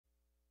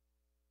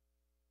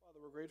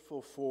We're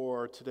grateful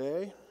for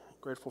today,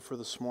 grateful for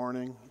this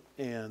morning,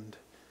 and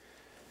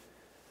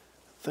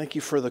thank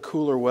you for the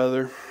cooler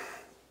weather.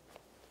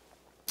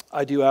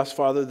 I do ask,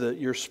 Father, that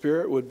your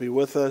Spirit would be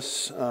with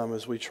us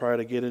as we try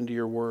to get into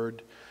your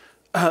word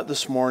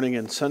this morning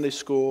in Sunday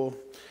school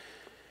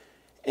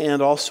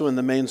and also in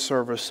the main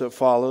service that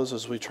follows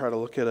as we try to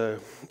look at a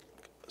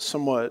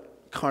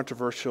somewhat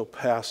controversial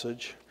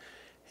passage.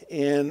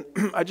 And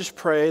I just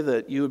pray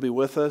that you would be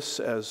with us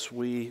as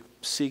we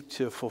seek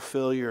to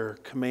fulfill your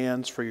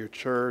commands for your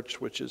church,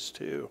 which is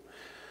to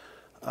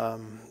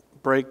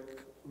break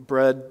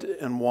bread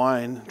and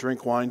wine,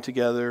 drink wine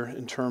together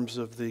in terms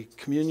of the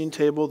communion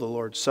table, the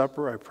Lord's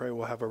Supper. I pray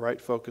we'll have a right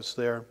focus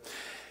there.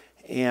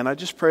 And I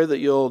just pray that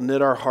you'll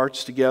knit our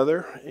hearts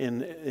together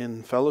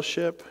in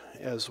fellowship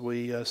as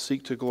we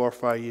seek to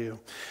glorify you.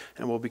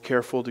 And we'll be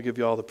careful to give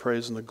you all the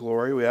praise and the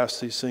glory. We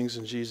ask these things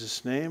in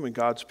Jesus' name. And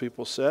God's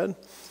people said,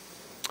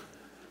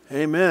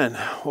 amen.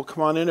 Well,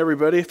 come on in,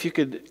 everybody. If you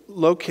could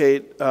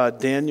locate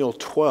Daniel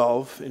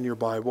 12 in your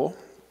Bible.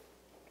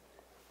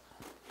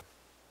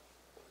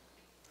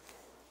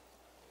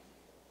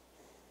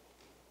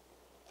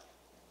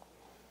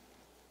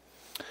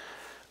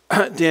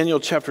 Daniel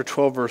chapter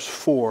 12, verse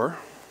 4.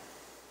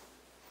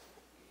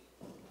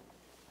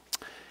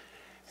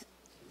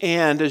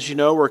 And as you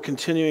know, we're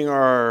continuing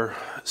our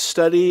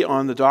study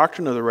on the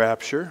doctrine of the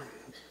rapture.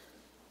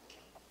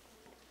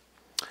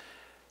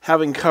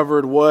 Having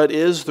covered what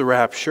is the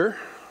rapture,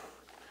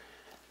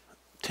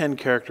 10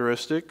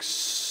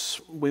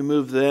 characteristics, we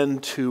move then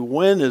to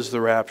when is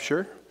the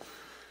rapture.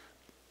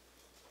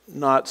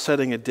 Not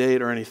setting a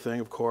date or anything,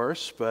 of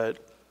course, but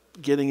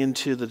getting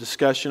into the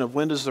discussion of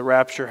when does the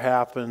rapture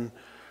happen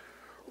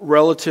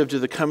relative to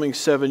the coming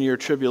 7-year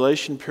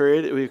tribulation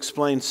period. We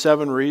explained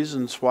 7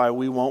 reasons why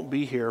we won't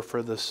be here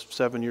for this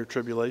 7-year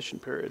tribulation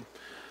period.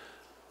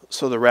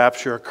 So the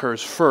rapture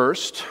occurs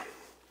first.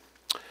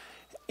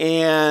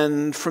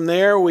 And from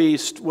there we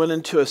went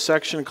into a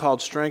section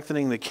called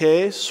Strengthening the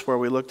Case, where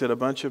we looked at a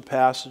bunch of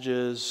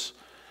passages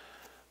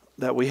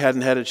that we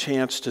hadn't had a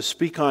chance to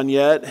speak on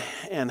yet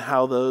and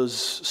how those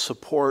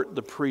support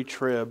the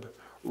pre-trib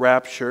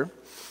rapture.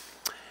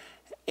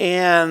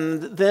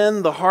 And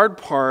then the hard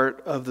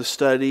part of the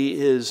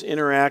study is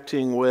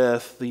interacting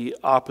with the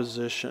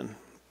opposition.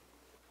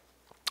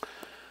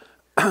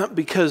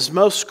 Because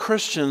most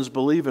Christians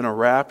believe in a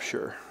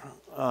rapture,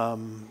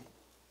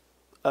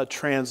 a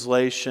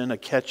translation, a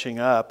catching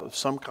up of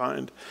some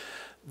kind.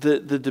 The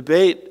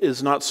debate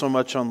is not so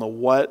much on the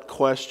what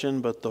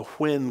question, but the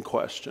when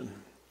question.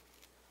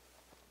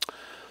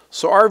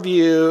 So our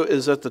view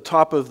is at the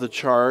top of the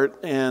chart,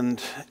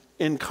 and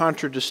in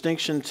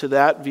contradistinction to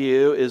that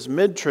view is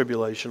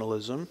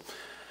mid-tribulationalism.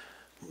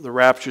 The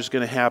rapture is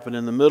going to happen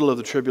in the middle of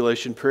the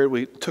tribulation period.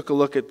 We took a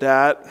look at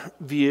that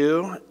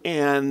view,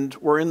 and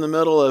we're in the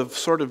middle of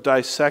sort of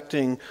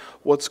dissecting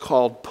what's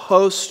called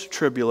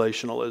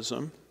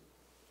post-tribulationalism.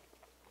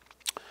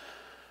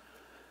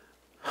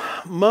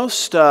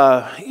 Most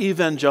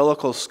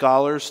evangelical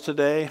scholars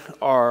today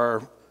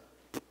are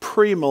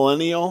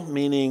premillennial,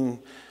 meaning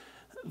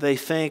they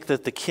think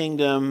that the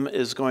kingdom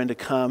is going to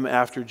come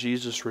after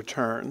Jesus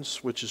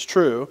returns, which is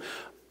true,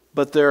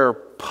 but they're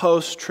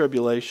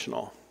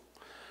post-tribulational.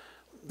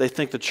 They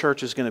think the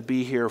church is going to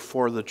be here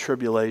for the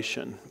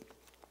tribulation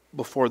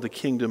before the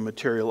kingdom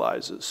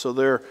materializes. So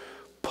they're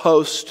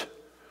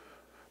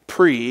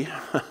post-pre,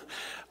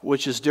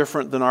 which is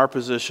different than our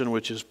position,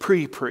 which is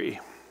pre-pre.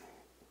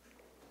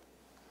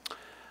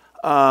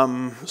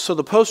 So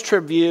the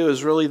post-trib view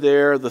is really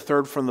there, the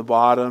third from the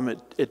bottom.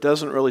 It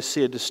doesn't really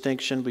see a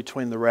distinction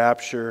between the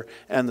rapture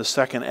and the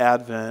second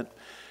advent.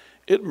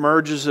 It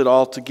merges it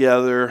all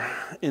together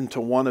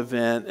into one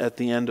event at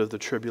the end of the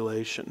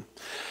tribulation.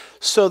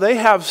 So they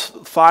have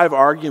 5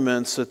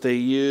 arguments that they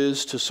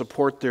use to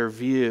support their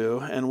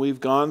view, and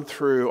we've gone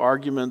through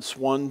arguments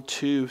 1,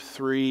 2,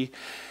 3,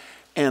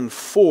 and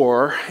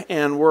 4,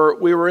 and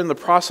we were in the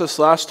process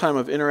last time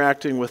of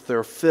interacting with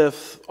their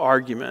 5th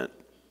argument.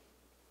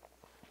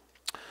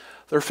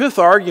 Their 5th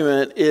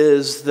argument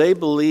is they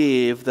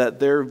believe that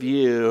their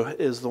view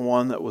is the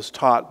one that was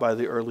taught by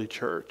the early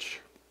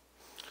church.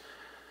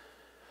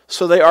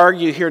 So they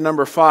argue here,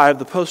 number 5,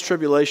 the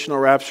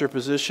post-tribulational rapture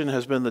position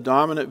has been the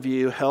dominant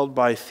view held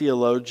by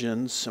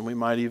theologians, and we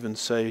might even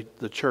say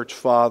the church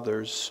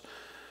fathers,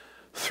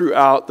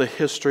 throughout the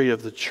history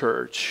of the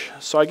church.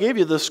 So I gave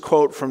you this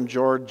quote from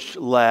George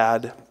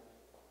Ladd.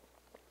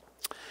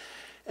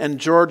 And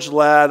George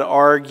Ladd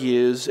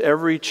argues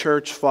every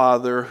church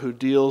father who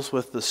deals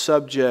with the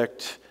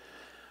subject,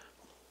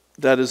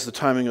 that is the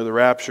timing of the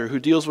rapture, who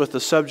deals with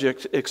the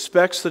subject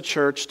expects the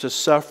church to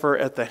suffer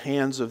at the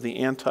hands of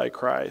the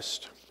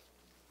Antichrist.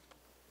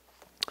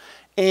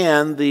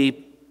 And the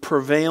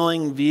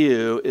prevailing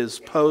view is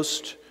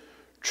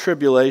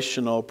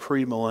post-tribulational,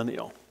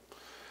 premillennial.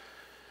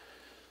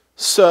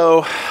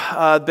 So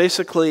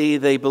basically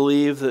they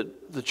believe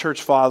that the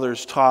church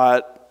fathers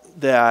taught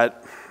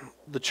that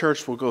the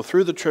church will go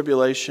through the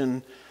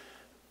tribulation,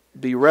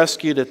 be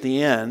rescued at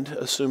the end,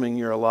 assuming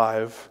you're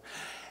alive,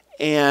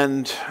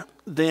 And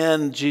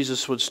then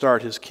Jesus would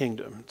start his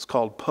kingdom. It's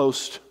called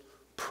pre-post.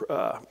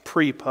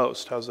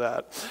 How's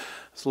that?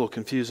 It's a little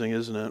confusing,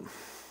 isn't it?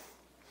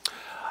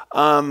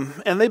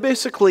 And they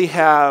basically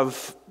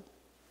have,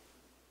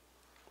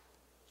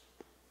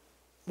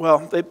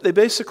 they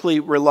basically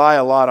rely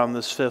a lot on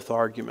this fifth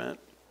argument,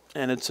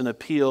 and it's an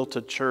appeal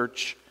to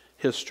church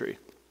history.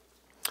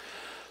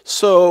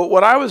 So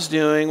what I was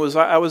doing was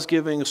I was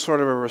giving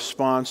sort of a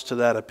response to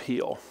that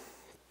appeal.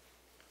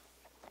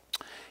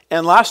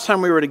 And last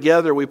time we were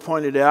together, we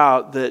pointed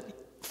out that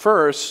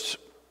first,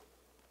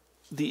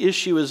 the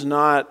issue is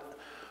not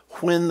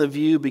when the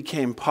view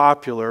became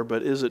popular,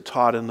 but is it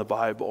taught in the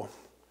Bible?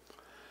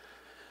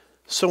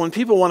 So when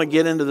people want to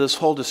get into this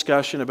whole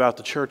discussion about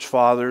the church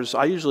fathers,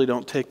 I usually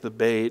don't take the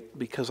bait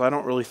because I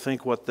don't really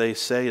think what they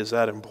say is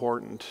that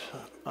important.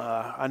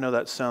 I know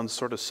that sounds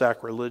sort of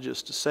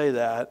sacrilegious to say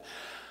that,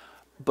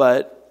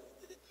 but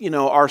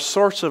our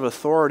source of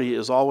authority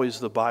is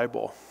always the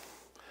Bible.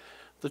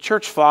 The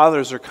church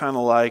fathers are kind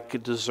of like a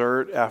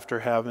dessert after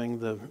having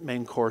the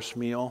main course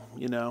meal,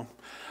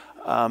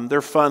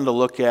 They're fun to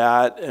look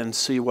at and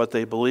see what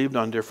they believed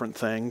on different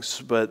things,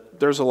 but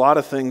there's a lot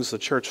of things the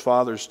church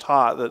fathers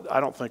taught that I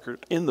don't think are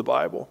in the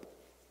Bible.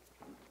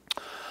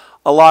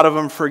 A lot of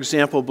them, for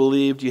example,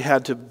 believed you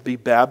had to be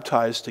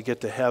baptized to get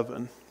to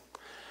heaven.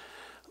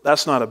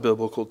 That's not a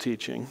biblical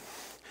teaching.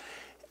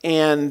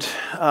 And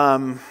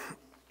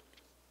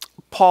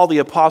Paul the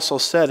Apostle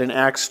said in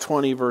Acts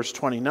 20, verse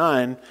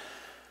 29,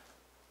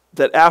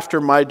 that after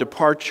my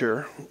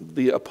departure,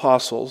 the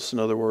apostles, in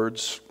other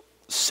words,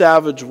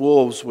 savage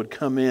wolves would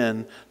come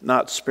in,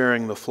 not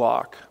sparing the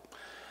flock.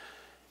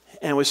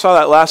 And we saw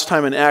that last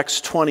time in Acts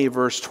 20,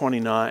 verse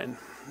 29.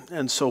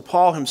 And so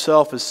Paul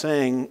himself is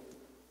saying,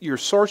 your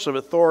source of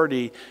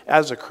authority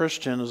as a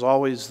Christian is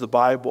always the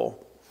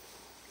Bible,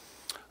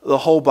 the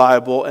whole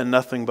Bible and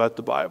nothing but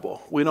the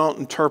Bible. We don't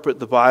interpret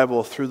the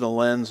Bible through the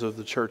lens of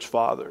the church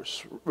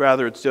fathers.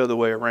 Rather, it's the other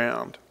way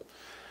around.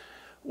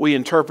 We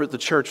interpret the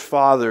church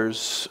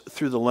fathers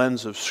through the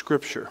lens of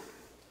Scripture.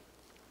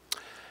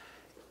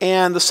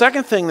 And the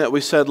second thing that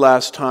we said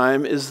last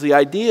time is the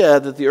idea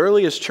that the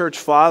earliest church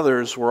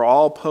fathers were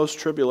all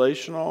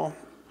post-tribulational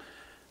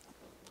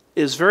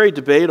is very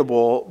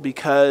debatable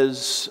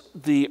because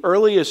the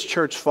earliest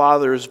church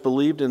fathers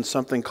believed in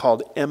something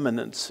called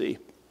imminency.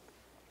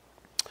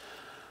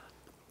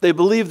 They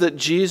believed that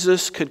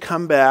Jesus could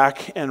come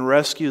back and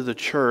rescue the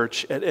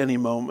church at any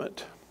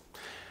moment.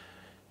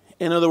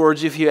 In other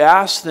words, if you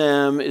ask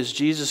them, is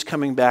Jesus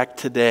coming back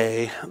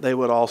today? They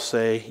would all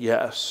say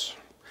yes.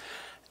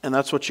 And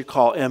that's what you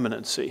call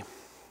imminency.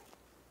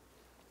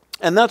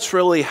 And that's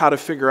really how to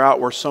figure out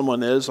where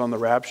someone is on the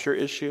rapture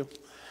issue.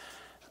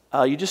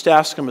 You just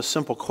ask them a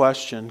simple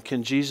question: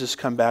 can Jesus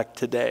come back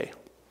today?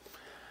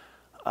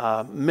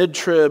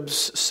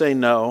 Mid-tribs say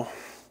no.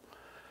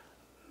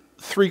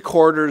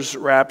 Three-quarters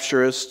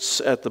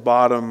rapturists at the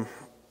bottom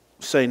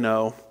say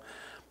no.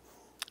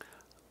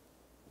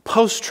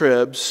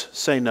 Post-tribs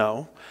say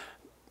no,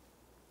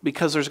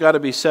 because there's got to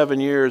be 7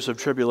 years of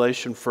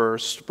tribulation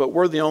first, but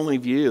we're the only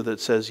view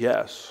that says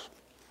yes.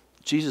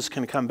 Jesus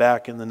can come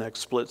back in the next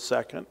split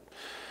second.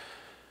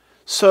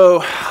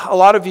 So a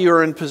lot of you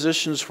are in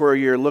positions where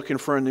you're looking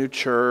for a new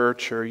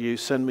church, or you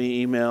send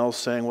me emails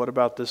saying, what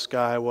about this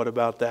guy, what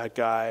about that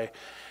guy?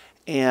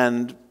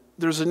 And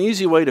there's an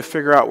easy way to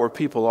figure out where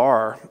people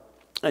are,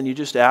 and you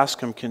just ask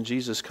them, can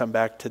Jesus come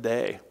back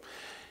today?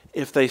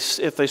 If they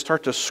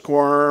start to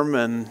squirm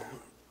and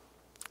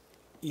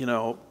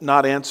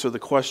not answer the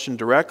question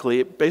directly,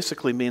 it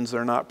basically means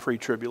they're not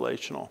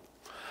pre-tribulational.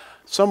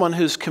 Someone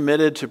who's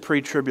committed to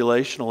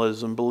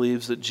pre-tribulationalism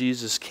believes that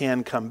Jesus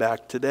can come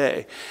back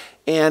today.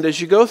 And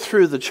as you go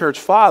through the church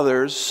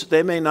fathers,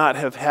 they may not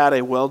have had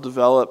a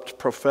well-developed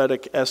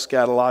prophetic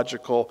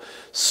eschatological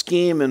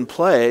scheme in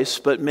place,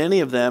 but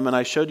many of them, and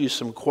I showed you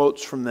some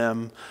quotes from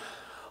them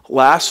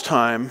last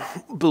time,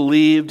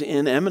 believed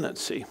in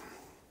imminency.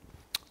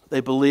 They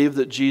believed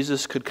that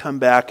Jesus could come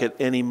back at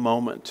any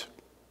moment.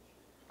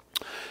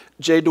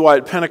 J.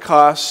 Dwight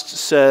Pentecost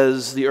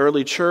says the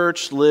early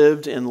church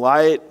lived in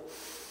light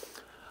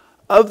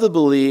of the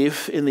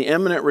belief in the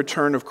imminent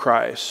return of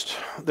Christ.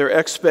 Their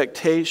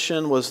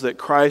expectation was that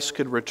Christ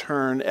could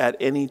return at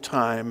any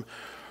time.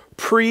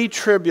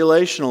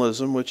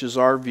 Pre-tribulationalism, which is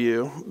our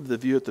view, the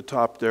view at the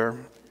top there,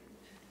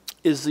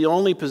 is the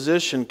only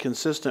position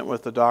consistent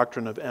with the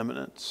doctrine of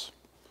imminence.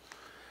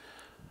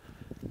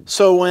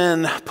 So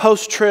when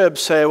post-trib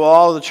say, well,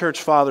 all the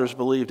church fathers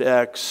believed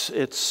X,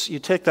 you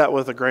take that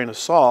with a grain of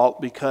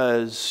salt,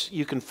 because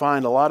you can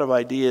find a lot of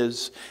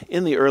ideas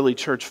in the early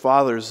church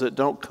fathers that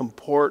don't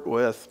comport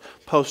with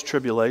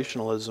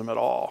post-tribulationalism at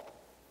all.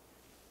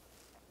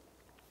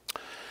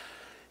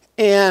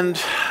 And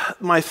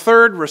my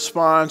third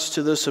response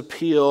to this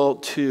appeal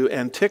to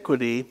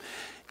antiquity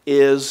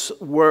is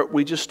where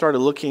we just started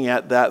looking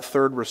at that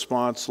third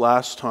response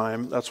last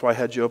time. That's why I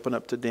had you open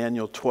up to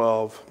Daniel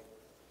 12.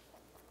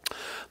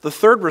 The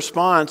third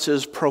response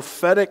is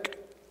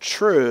prophetic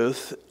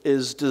truth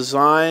is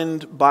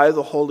designed by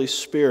the Holy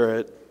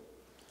Spirit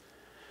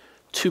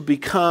to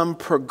become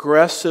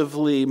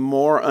progressively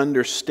more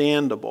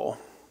understandable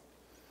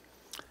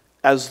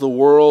as the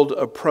world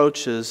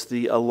approaches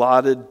the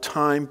allotted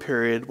time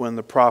period when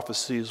the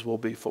prophecies will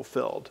be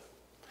fulfilled.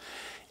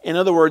 In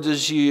other words,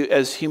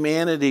 as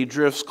humanity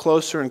drifts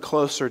closer and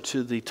closer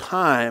to the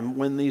time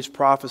when these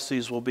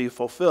prophecies will be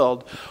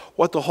fulfilled,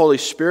 what the Holy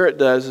Spirit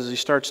does is he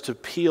starts to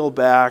peel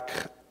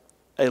back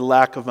a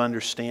lack of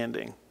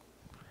understanding.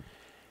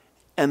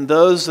 And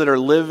those that are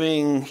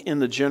living in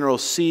the general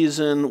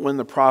season when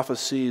the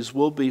prophecies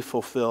will be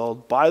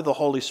fulfilled by the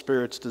Holy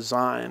Spirit's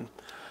design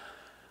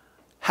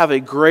have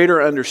a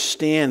greater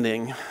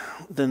understanding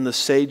than the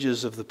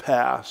sages of the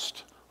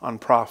past on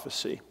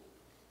prophecy.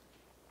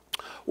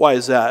 Why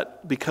is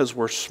that? Because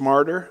we're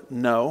smarter?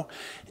 No.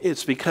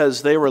 It's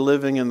because they were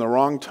living in the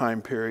wrong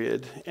time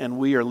period and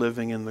we are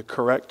living in the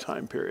correct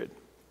time period.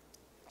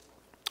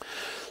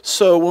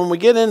 So when we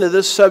get into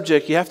this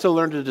subject, you have to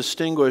learn to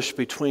distinguish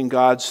between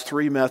God's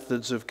three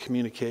methods of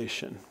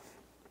communication.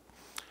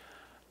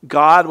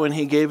 God, when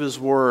he gave his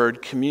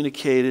word,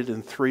 communicated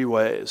in three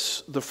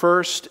ways. The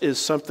first is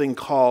something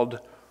called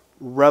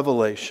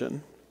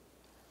revelation.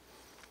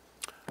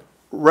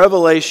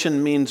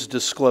 Revelation means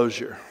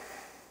disclosure.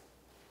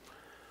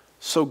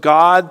 So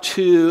God,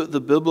 to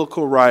the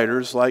biblical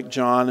writers like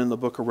John in the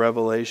book of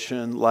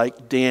Revelation,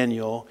 like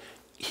Daniel,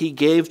 he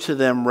gave to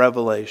them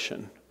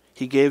revelation.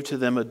 He gave to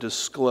them a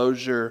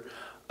disclosure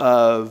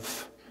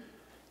of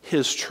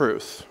his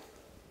truth.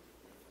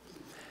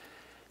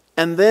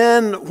 And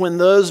then when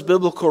those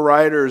biblical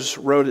writers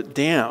wrote it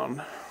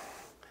down,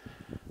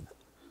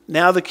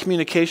 now the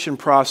communication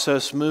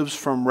process moves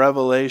from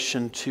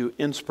revelation to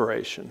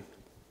inspiration.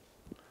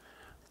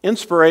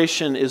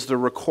 Inspiration is the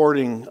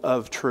recording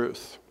of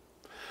truth.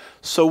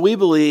 So we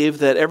believe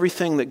that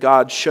everything that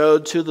God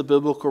showed to the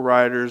biblical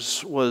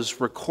writers was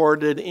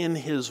recorded in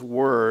his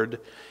word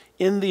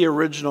in the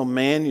original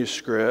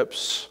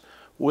manuscripts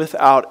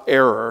without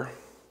error.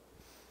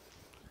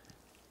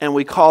 And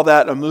we call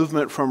that a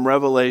movement from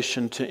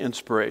revelation to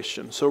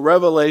inspiration. So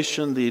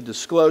revelation, the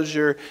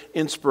disclosure;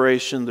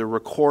 inspiration, the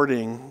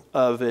recording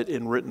of it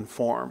in written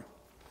form.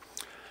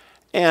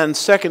 And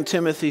 2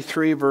 Timothy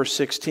 3 verse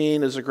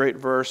 16 is a great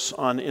verse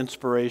on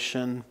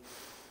inspiration.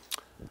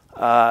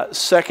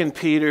 2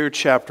 Peter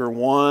chapter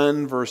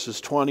 1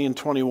 verses 20 and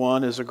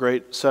 21 is a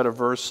great set of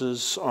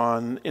verses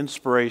on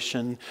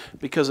inspiration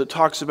because it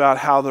talks about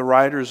how the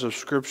writers of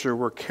Scripture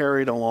were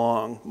carried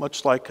along,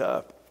 much like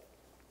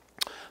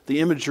the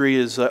imagery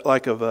is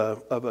like of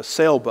a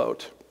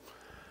sailboat.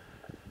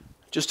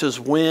 Just as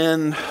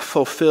wind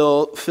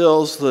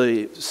fills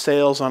the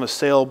sails on a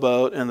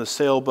sailboat and the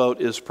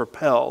sailboat is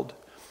propelled,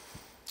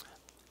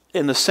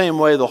 in the same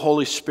way the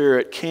Holy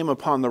Spirit came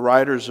upon the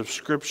writers of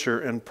Scripture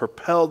and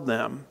propelled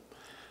them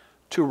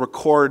to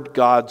record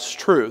God's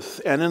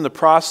truth. And in the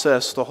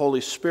process, the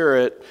Holy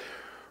Spirit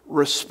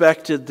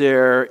respected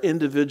their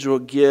individual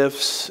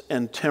gifts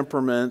and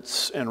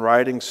temperaments and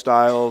writing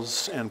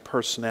styles and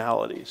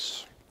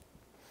personalities.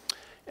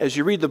 As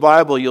you read the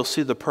Bible, you'll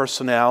see the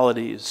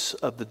personalities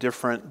of the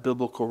different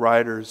biblical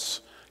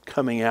writers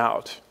coming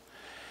out.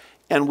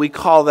 And we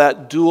call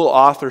that dual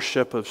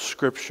authorship of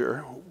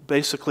Scripture.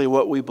 Basically,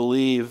 what we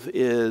believe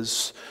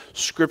is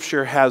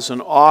Scripture has an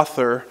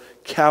author,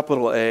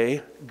 capital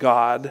A,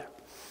 God,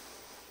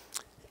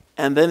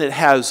 and then it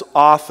has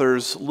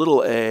authors,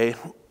 little a,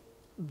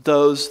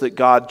 those that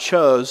God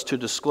chose to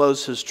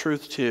disclose his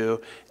truth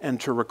to and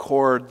to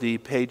record the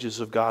pages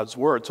of God's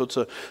word.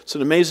 So it's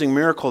an amazing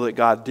miracle that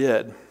God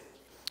did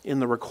in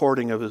the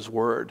recording of his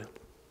word.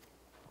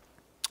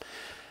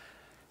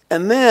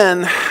 And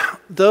then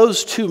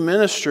those two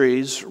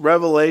ministries,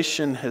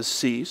 revelation has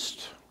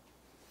ceased,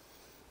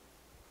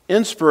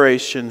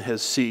 inspiration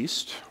has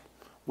ceased.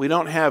 We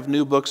don't have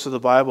new books of the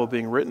Bible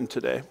being written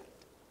today.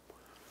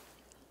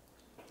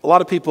 A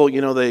lot of people,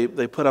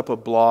 they put up a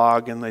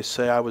blog and they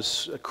say I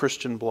was a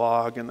Christian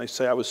blog and they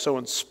say I was so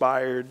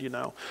inspired,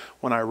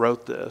 when I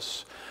wrote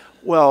this.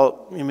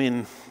 Well,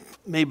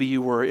 maybe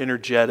you were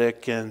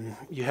energetic and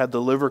you had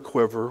the liver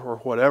quiver or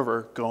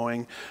whatever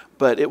going,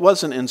 but it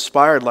wasn't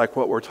inspired like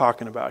what we're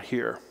talking about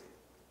here.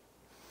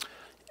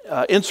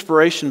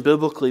 Inspiration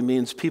biblically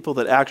means people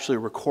that actually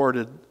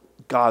recorded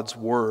God's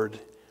word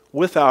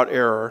without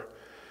error.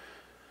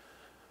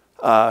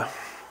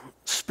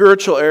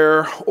 Spiritual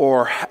error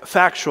or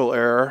factual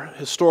error,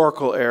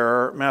 historical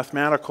error,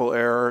 mathematical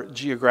error,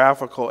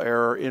 geographical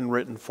error in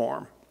written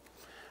form.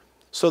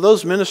 So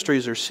those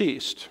ministries are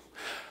ceased.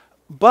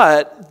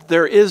 But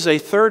there is a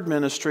third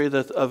ministry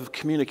of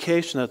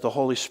communication that the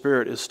Holy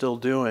Spirit is still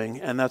doing,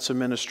 and that's a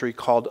ministry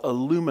called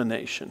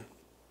illumination.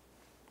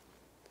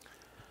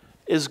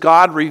 Is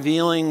God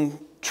revealing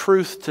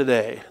truth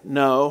today?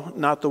 No,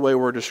 not the way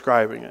we're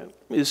describing it.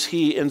 Is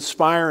he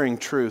inspiring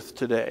truth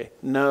today?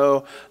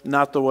 No,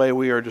 not the way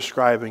we are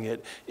describing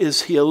it.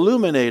 Is he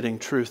illuminating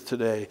truth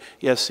today?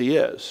 Yes, he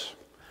is.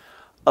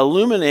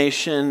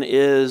 Illumination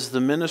is the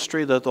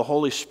ministry that the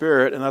Holy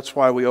Spirit, and that's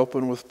why we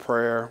open with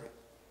prayer.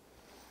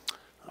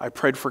 I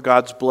prayed for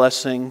God's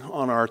blessing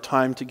on our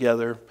time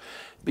together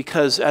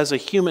Because as a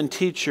human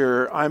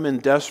teacher, I'm in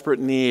desperate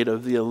need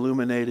of the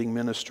illuminating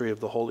ministry of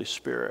the Holy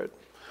Spirit,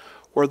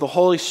 where the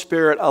Holy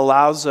Spirit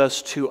allows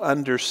us to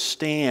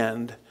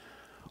understand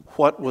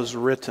what was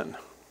written.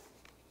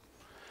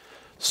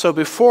 So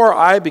before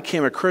I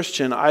became a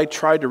Christian, I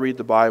tried to read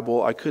the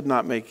Bible. I could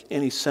not make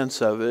any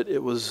sense of it.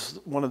 It was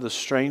one of the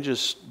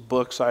strangest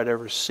books I'd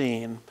ever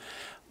seen.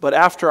 But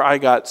after I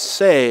got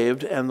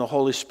saved and the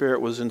Holy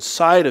Spirit was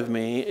inside of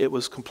me, it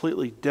was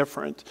completely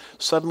different.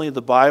 Suddenly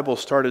the Bible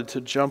started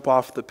to jump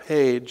off the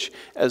page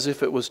as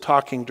if it was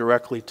talking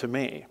directly to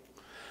me.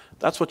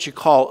 That's what you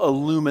call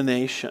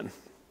illumination.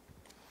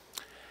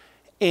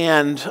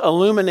 And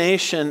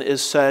illumination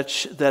is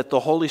such that the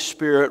Holy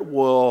Spirit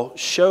will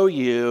show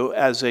you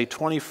as a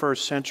 21st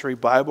century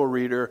Bible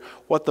reader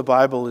what the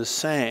Bible is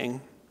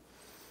saying.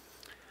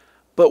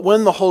 But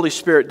when the Holy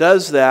Spirit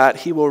does that,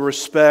 he will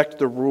respect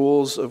the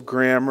rules of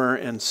grammar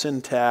and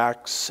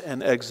syntax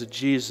and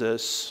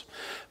exegesis,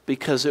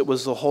 because it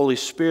was the Holy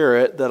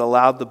Spirit that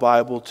allowed the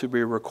Bible to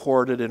be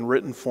recorded in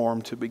written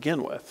form to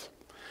begin with.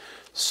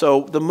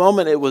 So the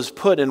moment it was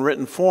put in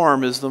written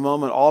form is the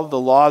moment all of the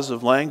laws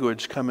of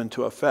language come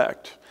into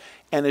effect.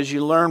 And as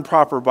you learn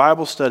proper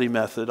Bible study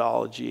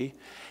methodology,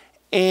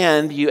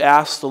 and you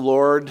ask the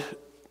Lord,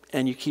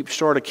 and you keep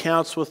short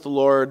accounts with the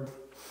Lord,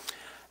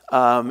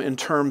 in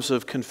terms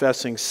of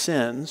confessing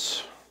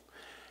sins,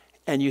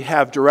 and you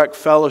have direct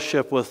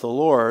fellowship with the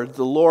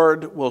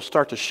Lord will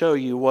start to show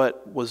you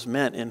what was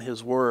meant in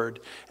His Word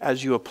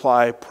as you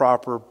apply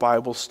proper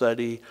Bible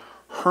study,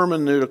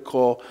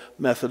 hermeneutical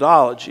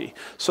methodology.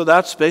 So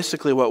that's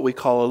basically what we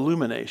call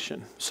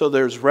illumination. So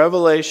there's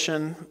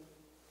revelation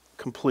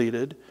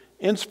completed,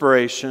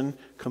 inspiration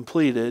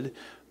completed,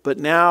 but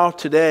now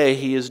today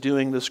He is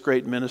doing this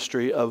great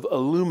ministry of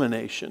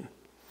illumination.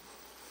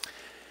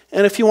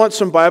 And if you want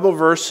some Bible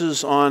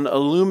verses on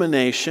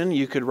illumination,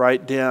 you could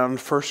write down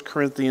 1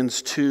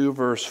 Corinthians 2,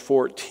 verse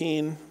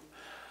 14,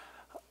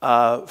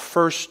 1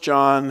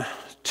 John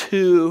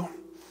 2,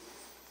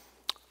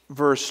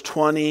 verse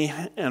 20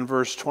 and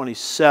verse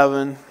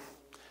 27.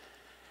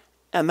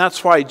 And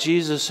that's why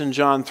Jesus in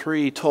John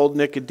 3 told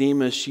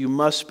Nicodemus, you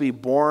must be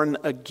born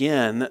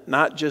again,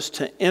 not just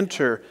to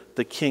enter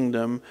the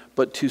kingdom,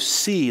 but to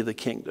see the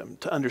kingdom,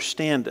 to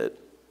understand it,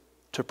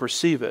 to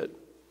perceive it.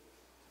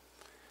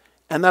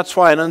 And that's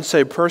why an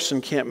unsaved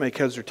person can't make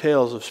heads or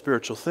tails of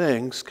spiritual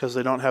things, because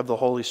they don't have the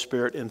Holy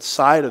Spirit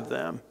inside of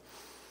them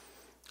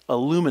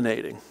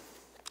illuminating.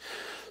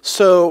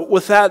 So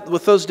with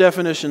those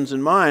definitions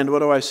in mind, what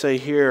do I say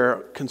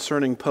here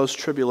concerning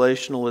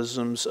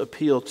post-tribulationalism's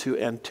appeal to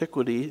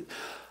antiquity?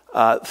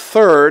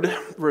 Third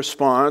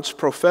response,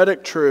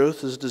 prophetic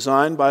truth is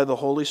designed by the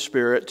Holy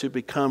Spirit to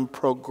become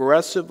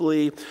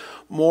progressively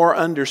more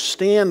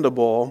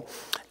understandable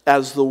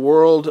as the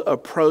world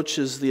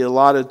approaches the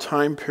allotted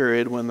time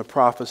period when the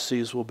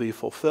prophecies will be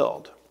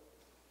fulfilled.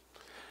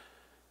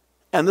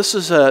 And this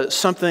is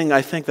something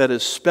I think that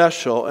is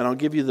special, and I'll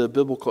give you the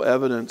biblical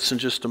evidence in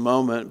just a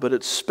moment, but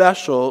it's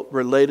special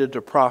related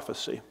to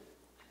prophecy.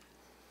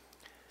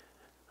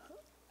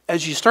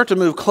 As you start to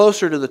move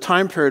closer to the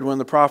time period when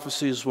the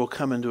prophecies will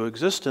come into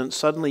existence,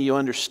 suddenly you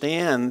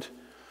understand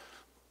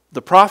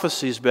the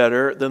prophecies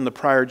better than the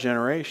prior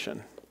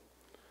generation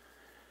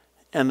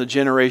and the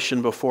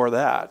generation before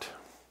that.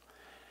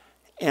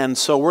 And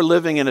so we're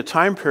living in a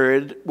time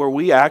period where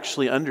we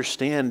actually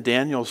understand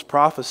Daniel's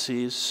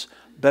prophecies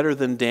better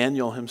than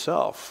Daniel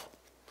himself.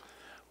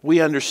 We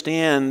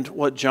understand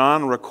what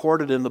John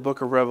recorded in the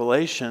book of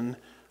Revelation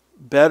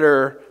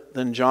better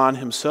than John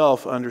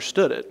himself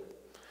understood it,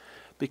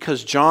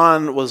 because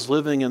John was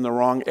living in the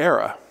wrong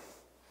era.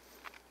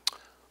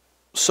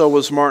 So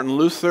was Martin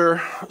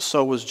Luther,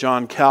 so was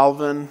John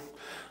Calvin,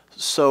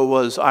 so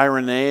was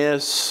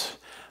Irenaeus,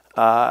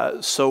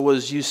 so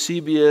was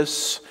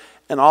Eusebius,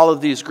 and all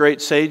of these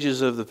great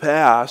sages of the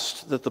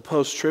past that the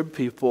post-trib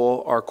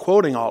people are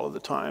quoting all of the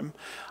time.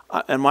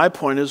 And my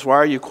point is, why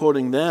are you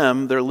quoting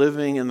them? They're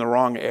living in the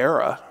wrong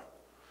era,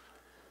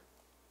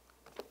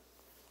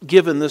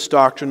 given this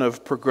doctrine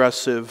of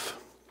progressive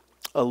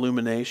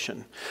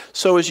illumination.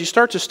 So as you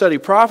start to study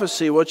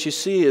prophecy, what you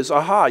see is, you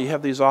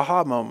have these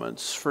aha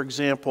moments. For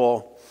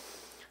example,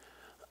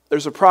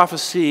 there's a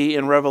prophecy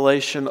in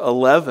Revelation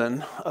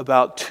 11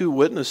 about 2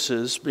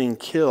 witnesses being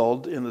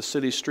killed in the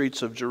city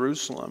streets of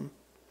Jerusalem.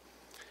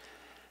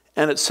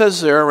 And it says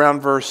there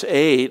around verse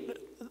 8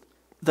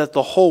 that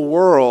the whole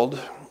world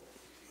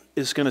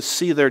is going to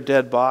see their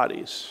dead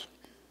bodies.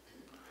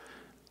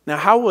 Now,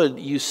 how would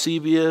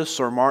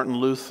Eusebius or Martin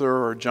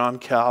Luther or John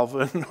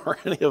Calvin or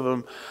any of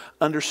them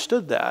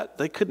understood that?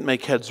 They couldn't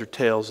make heads or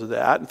tails of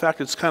that. In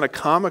fact, it's kind of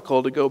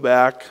comical to go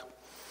back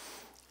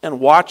and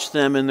watch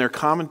them in their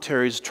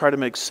commentaries try to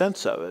make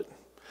sense of it.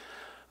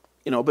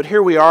 But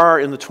here we are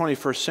in the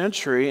 21st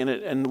century,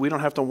 and we don't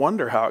have to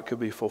wonder how it could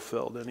be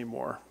fulfilled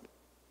anymore,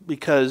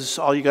 because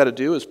all you got to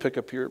do is pick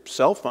up your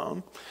cell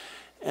phone,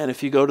 and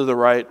if you go to the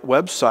right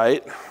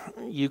website,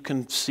 you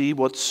can see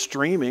what's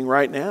streaming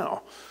right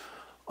now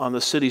on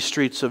the city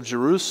streets of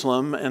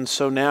Jerusalem. And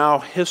so now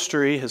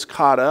history has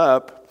caught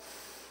up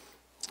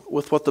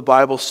with what the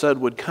Bible said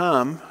would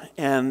come,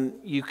 and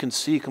you can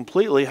see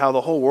completely how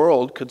the whole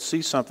world could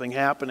see something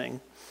happening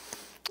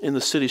in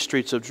the city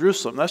streets of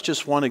Jerusalem. That's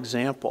just one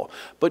example.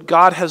 But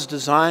God has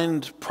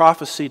designed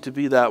prophecy to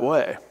be that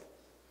way.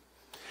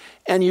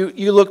 And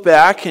you look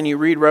back and you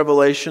read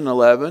Revelation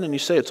 11 and you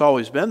say it's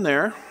always been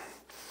there.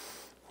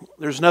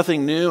 There's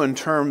nothing new in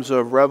terms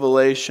of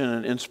revelation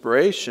and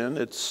inspiration.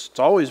 It's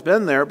always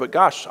been there, but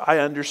gosh, I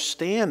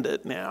understand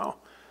it now.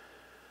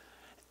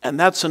 And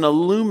that's an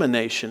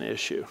illumination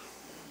issue.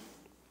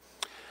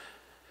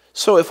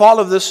 So if all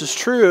of this is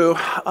true,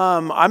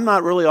 I'm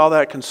not really all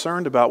that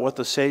concerned about what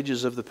the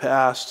sages of the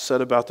past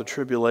said about the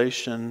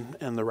tribulation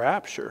and the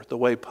rapture, the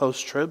way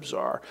post-tribs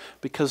are,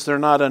 because they're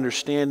not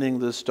understanding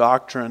this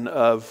doctrine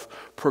of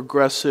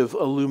progressive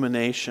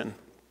illumination.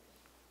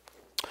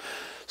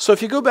 So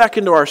if you go back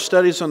into our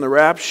studies on the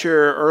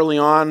rapture, early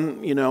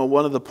on,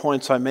 one of the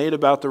points I made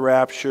about the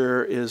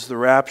rapture is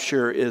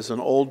an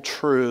old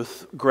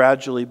truth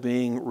gradually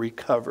being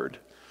recovered.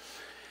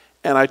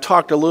 And I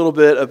talked a little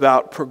bit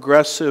about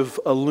progressive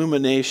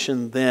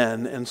illumination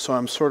then, and so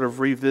I'm sort of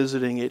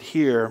revisiting it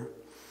here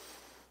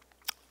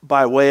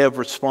by way of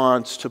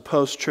response to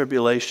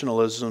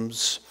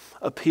post-tribulationalism's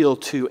appeal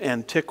to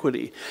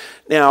antiquity.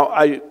 Now,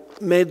 I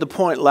made the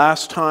point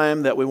last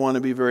time that we want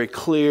to be very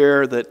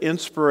clear that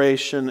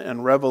inspiration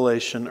and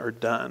revelation are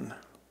done.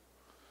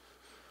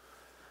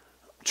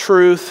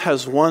 Truth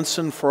has once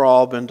and for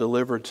all been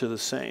delivered to the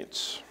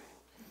saints.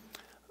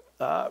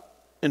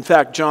 In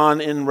fact,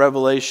 John in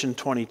Revelation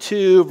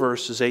 22,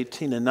 verses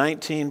 18 and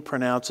 19,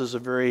 pronounces a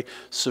very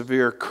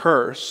severe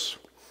curse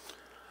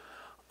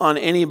on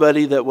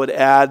anybody that would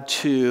add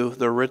to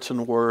the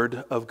written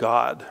word of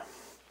God.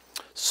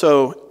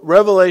 So,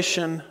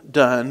 revelation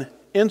done,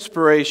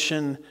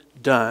 inspiration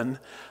done.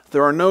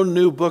 There are no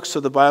new books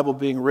of the Bible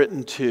being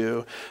written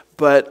to,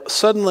 but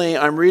suddenly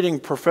I'm reading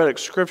prophetic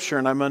scripture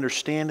and I'm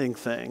understanding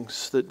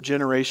things that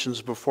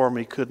generations before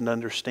me couldn't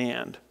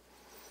understand.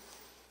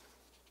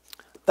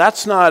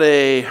 That's not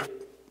a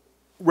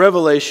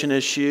revelation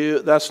issue.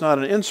 That's not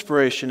an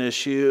inspiration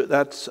issue.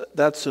 That's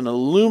an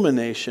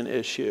illumination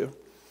issue.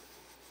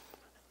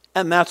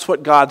 And that's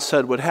what God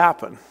said would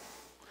happen.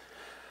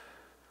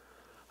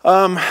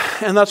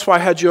 And that's why I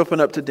had you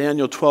open up to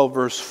Daniel 12,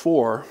 verse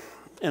 4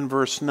 and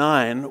verse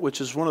 9,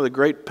 which is one of the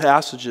great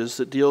passages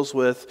that deals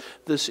with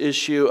this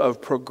issue of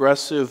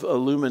progressive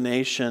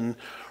illumination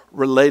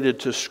related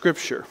to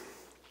Scripture.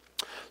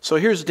 So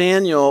here's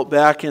Daniel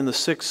back in the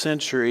 6th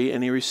century,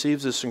 and he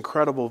receives this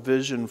incredible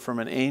vision from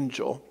an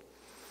angel.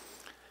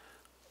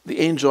 The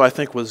angel, I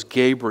think, was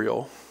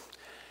Gabriel.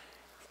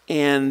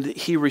 And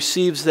he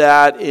receives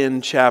that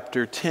in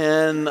chapter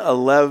 10,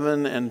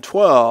 11, and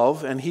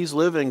 12, and he's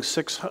living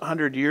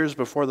 600 years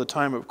before the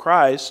time of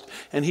Christ,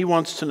 and he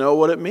wants to know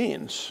what it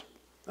means.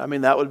 I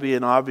mean, that would be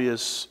an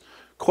obvious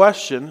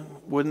question,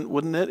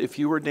 wouldn't it, if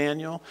you were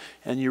Daniel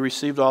and you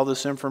received all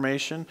this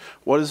information?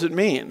 What does it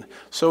mean?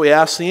 So he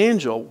asks the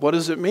angel, what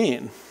does it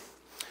mean?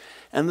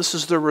 And this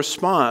is the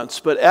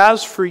response. But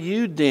as for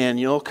you,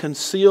 Daniel,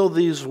 conceal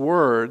these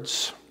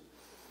words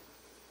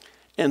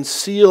and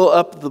seal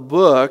up the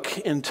book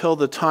until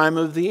the time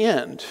of the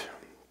end.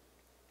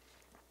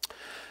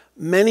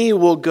 Many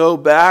will go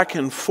back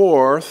and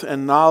forth,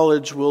 and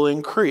knowledge will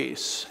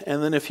increase.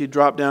 And then if you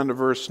drop down to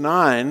verse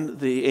 9,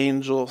 the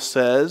angel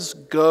says,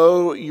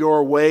 go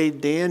your way,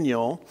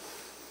 Daniel,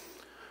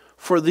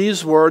 for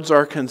these words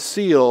are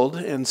concealed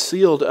and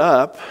sealed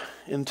up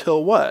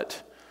until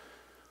what?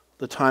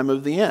 The time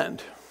of the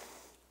end.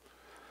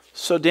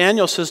 So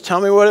Daniel says, tell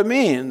me what it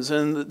means.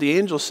 And the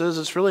angel says,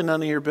 it's really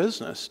none of your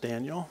business,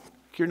 Daniel.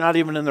 You're not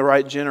even in the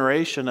right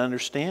generation to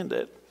understand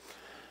it.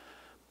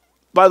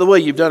 By the way,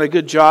 you've done a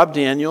good job,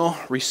 Daniel,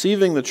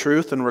 receiving the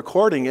truth and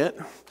recording it.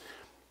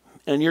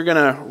 And you're going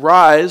to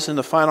rise in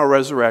the final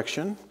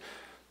resurrection.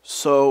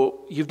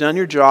 So you've done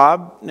your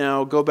job.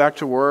 Now go back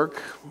to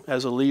work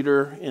as a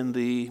leader in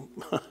the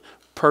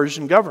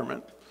Persian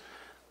government.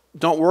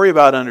 Don't worry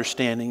about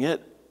understanding it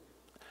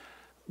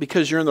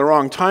because you're in the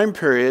wrong time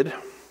period.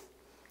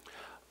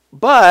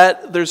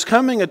 But there's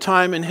coming a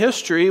time in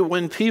history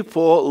when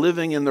people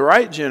living in the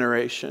right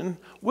generation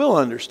will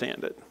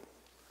understand it.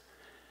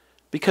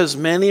 Because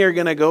many are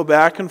going to go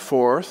back and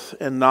forth,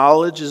 and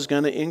knowledge is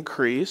going to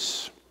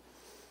increase.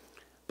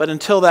 But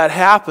until that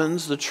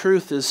happens, the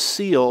truth is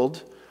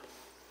sealed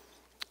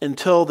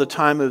until the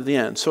time of the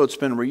end. So it's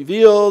been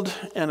revealed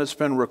and it's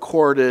been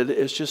recorded.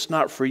 It's just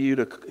not for you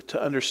to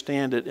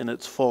understand it in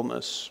its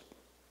fullness.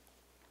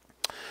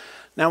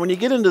 Now, when you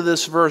get into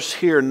this verse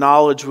here,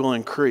 knowledge will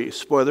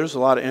increase. Boy, there's a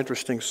lot of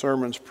interesting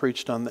sermons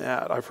preached on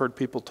that. I've heard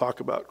people talk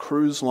about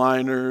cruise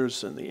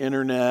liners and the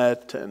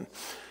internet and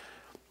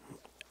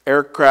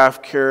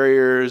aircraft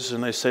carriers,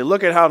 and they say,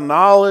 look at how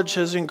knowledge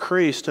has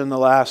increased in the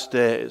last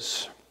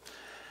days.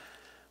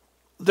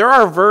 There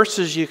are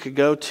verses you could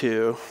go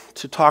to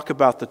talk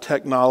about the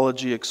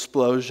technology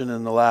explosion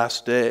in the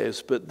last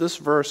days, but this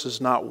verse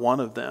is not one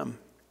of them.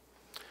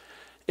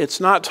 It's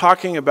not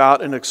talking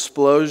about an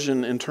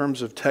explosion in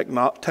terms of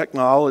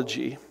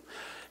technology.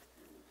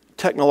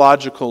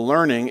 technological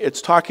learning.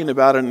 It's talking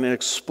about an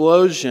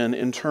explosion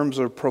in terms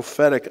of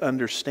prophetic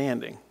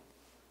understanding.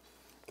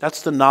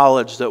 That's the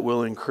knowledge that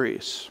will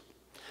increase.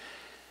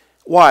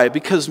 Why?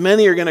 Because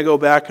many are going to go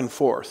back and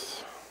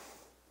forth.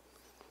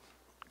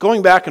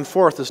 Going back and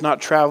forth is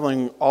not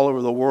traveling all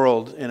over the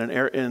world in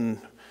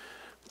an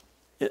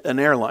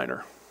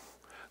airliner.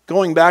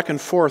 Going back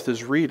and forth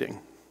is reading.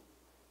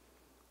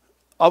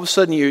 All of a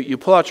sudden you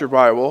pull out your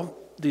Bible.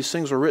 These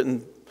things were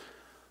written,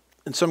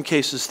 in some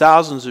cases,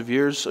 thousands of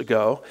years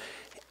ago.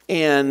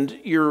 And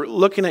you're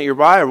looking at your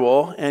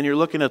Bible and you're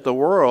looking at the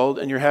world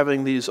and you're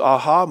having these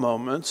aha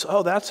moments.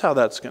 Oh, that's how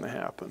that's going to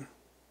happen.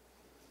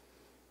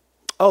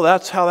 Oh,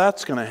 that's how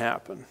that's going to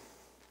happen.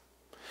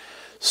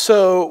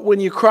 So when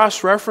you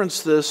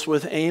cross-reference this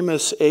with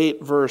Amos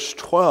 8, verse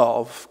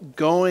 12,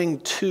 going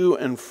to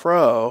and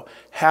fro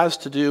has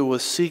to do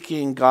with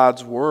seeking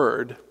God's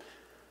word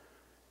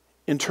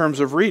in terms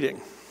of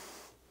reading.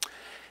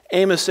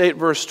 Amos 8,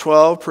 verse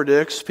 12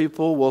 predicts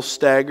people will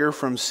stagger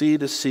from sea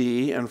to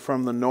sea and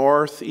from the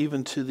north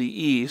even to the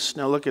east.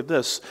 Now look at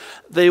this.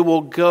 They will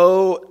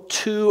go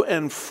to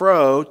and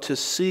fro to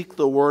seek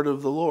the word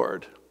of the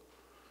Lord,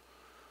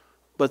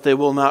 but they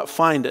will not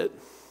find it.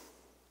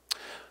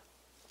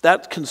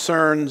 That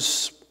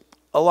concerns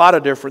a lot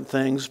of different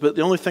things, but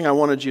the only thing I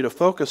wanted you to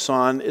focus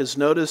on is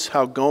notice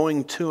how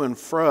going to and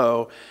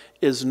fro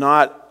is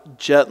not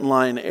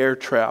jetline air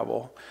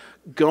travel.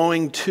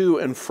 Going to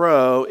and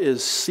fro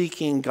is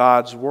seeking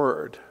God's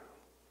word.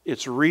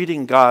 It's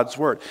reading God's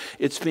word.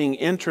 It's being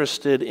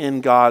interested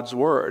in God's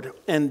word.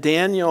 And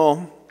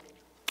Daniel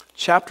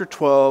chapter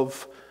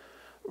 12,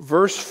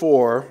 verse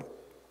 4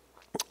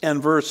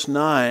 and verse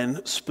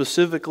 9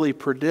 specifically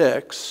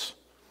predicts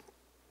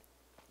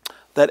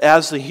that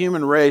as the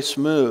human race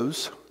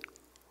moves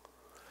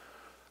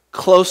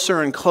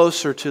closer and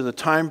closer to the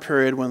time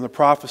period when the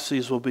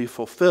prophecies will be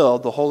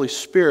fulfilled, the Holy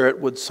Spirit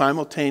would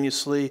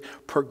simultaneously,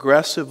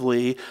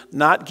 progressively,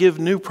 not give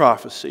new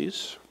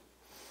prophecies,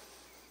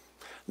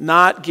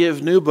 not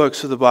give new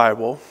books of the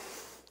Bible,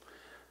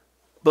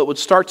 but would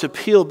start to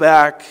peel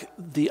back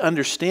the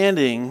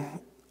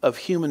understanding of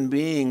human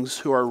beings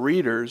who are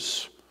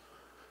readers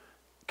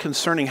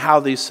concerning how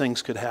these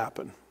things could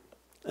happen.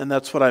 And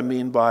that's what I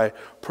mean by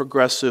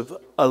progressive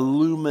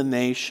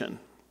illumination.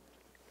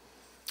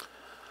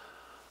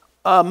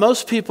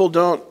 Most people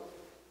don't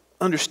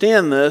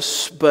understand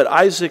this, but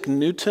Isaac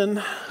Newton,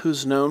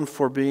 who's known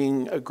for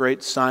being a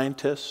great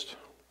scientist,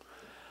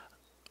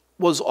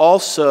 was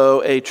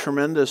also a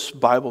tremendous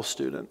Bible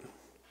student.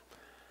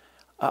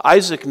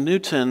 Isaac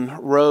Newton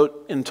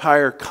wrote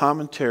entire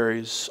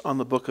commentaries on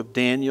the book of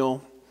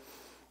Daniel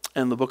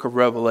and the book of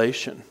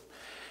Revelation.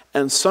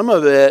 And some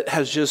of it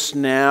has just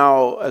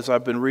now, as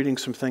I've been reading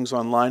some things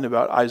online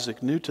about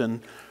Isaac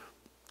Newton,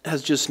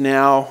 has just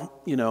now,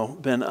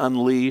 been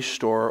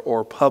unleashed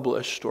or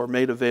published or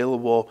made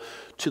available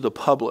to the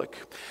public.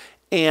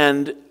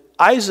 And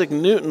Isaac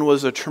Newton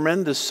was a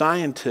tremendous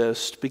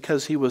scientist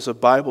because he was a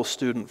Bible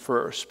student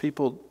first.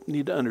 People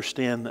need to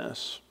understand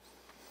this.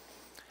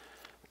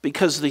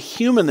 Because the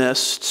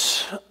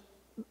humanists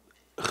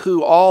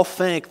who all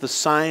think the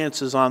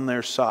science is on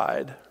their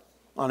side,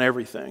 on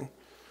everything,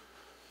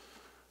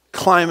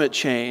 climate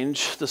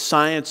change, the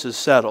science is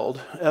settled.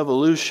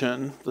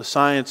 Evolution, the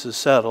science is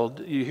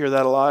settled. You hear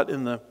that a lot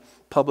in the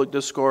public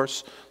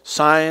discourse.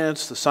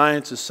 Science, the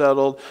science is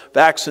settled.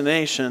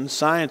 Vaccination,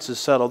 science is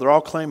settled. They're all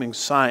claiming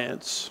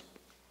science.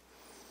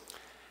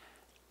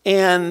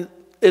 And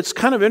it's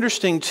kind of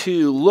interesting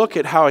to look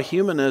at how a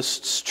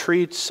humanist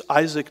treats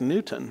Isaac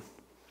Newton,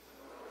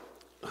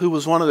 who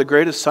was one of the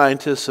greatest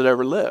scientists that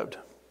ever lived.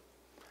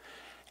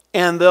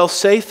 And they'll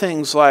say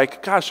things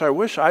like, gosh, I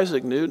wish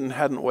Isaac Newton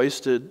hadn't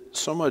wasted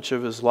so much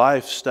of his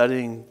life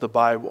studying the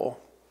Bible.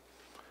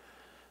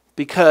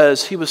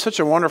 Because he was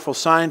such a wonderful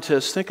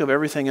scientist, think of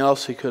everything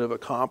else he could have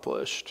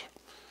accomplished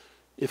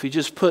if he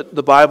just put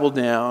the Bible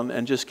down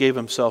and just gave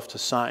himself to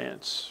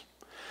science.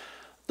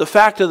 The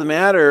fact of the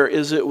matter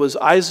is it was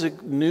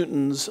Isaac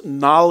Newton's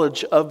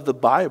knowledge of the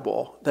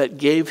Bible that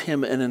gave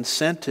him an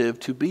incentive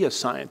to be a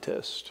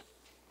scientist.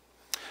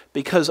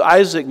 Because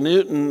Isaac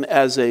Newton,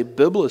 as a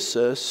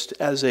biblicist,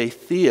 as a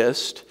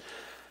theist,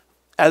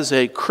 as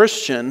a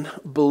Christian,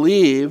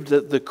 believed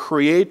that the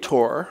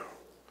Creator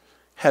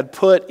had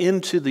put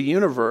into the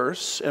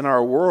universe and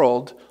our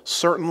world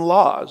certain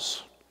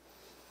laws.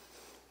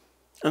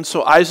 And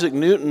so Isaac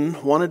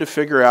Newton wanted to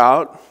figure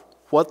out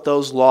what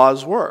those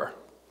laws were.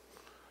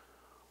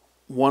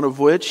 One of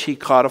which he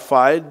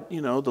codified,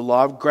 the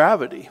law of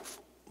gravity.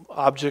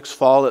 Objects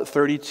fall at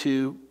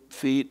 32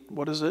 feet,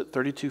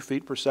 32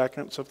 feet per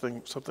second,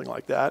 something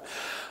like that.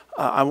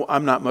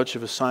 I'm not much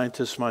of a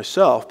scientist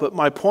myself, but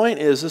my point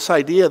is this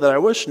idea that I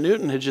wish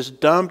Newton had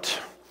just dumped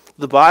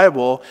the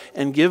Bible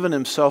and given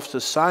himself to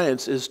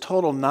science is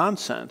total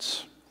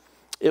nonsense.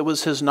 It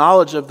was his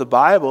knowledge of the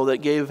Bible that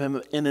gave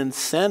him an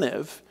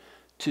incentive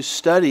to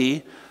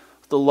study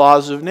the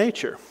laws of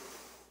nature.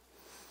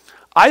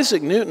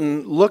 Isaac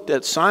Newton looked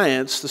at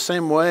science the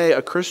same way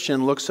a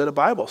Christian looks at a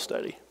Bible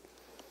study.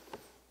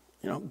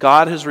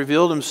 God has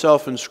revealed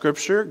himself in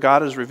Scripture.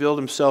 God has revealed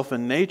himself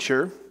in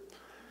nature.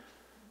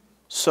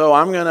 So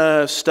I'm going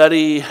to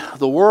study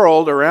the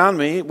world around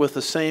me with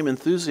the same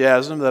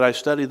enthusiasm that I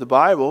study the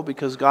Bible,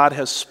 because God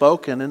has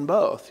spoken in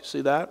both. You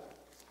see that?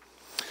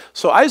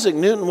 So Isaac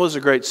Newton was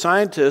a great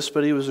scientist,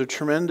 but he was a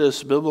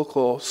tremendous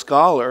biblical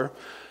scholar,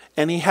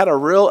 and he had a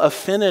real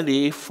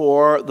affinity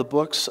for the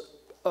books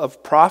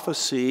of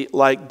prophecy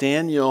like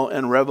Daniel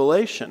and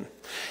Revelation.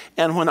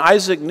 And when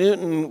Isaac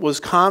Newton was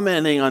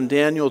commenting on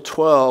Daniel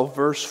 12,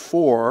 verse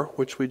 4,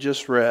 which we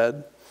just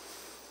read,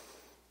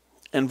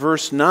 and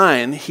verse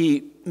 9,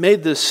 he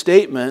made this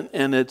statement,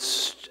 and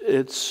it's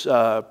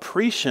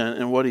prescient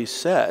in what he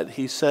said.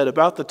 He said,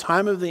 about the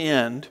time of the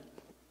end,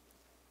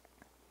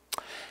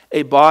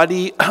 a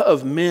body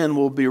of men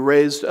will be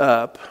raised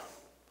up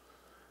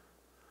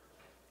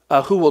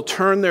who will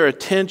turn their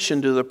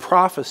attention to the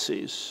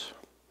prophecies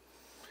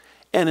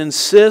and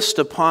insist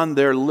upon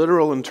their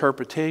literal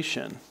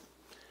interpretation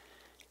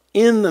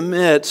in the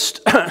midst,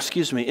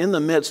 in the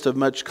midst of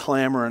much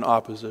clamor and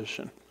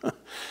opposition.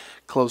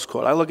 Close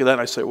quote. I look at that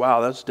and I say,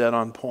 wow, that's dead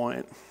on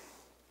point.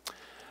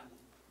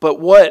 But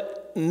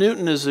what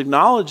Newton is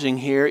acknowledging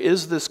here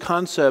is this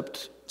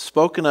concept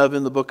spoken of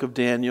in the book of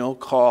Daniel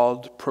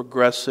called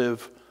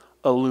progressive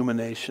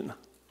illumination.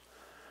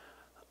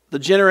 The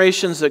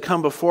generations that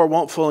come before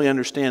won't fully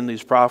understand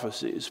these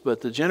prophecies,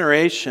 but the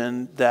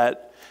generation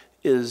that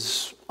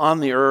is on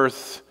the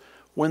earth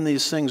when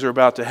these things are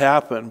about to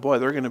happen, boy,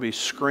 they're going to be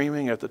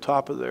screaming at the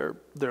top of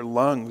their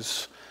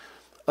lungs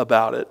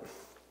about it.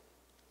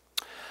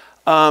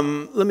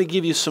 Let me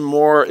give you some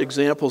more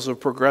examples of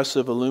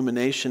progressive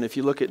illumination. If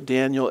you look at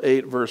Daniel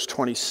 8, verse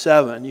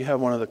 27, you have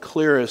one of the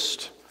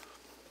clearest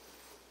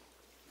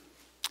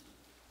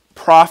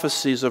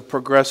prophecies of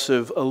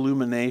progressive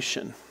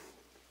illumination.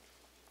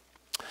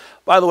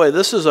 By the way,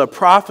 this is a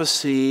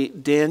prophecy,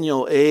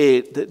 Daniel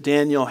 8, that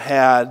Daniel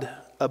had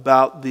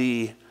about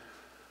the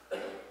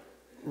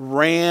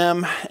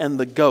ram and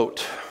the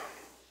goat.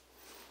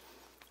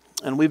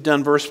 And we've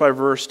done verse by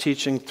verse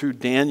teaching through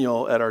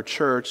Daniel at our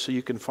church, so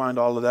you can find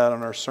all of that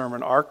on our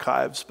sermon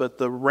archives. But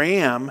the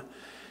ram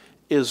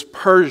is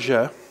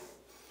Persia.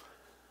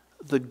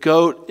 The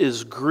goat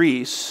is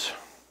Greece.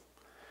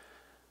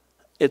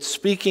 It's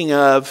speaking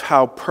of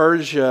how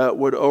Persia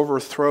would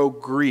overthrow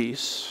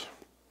Greece.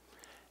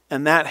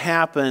 And that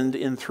happened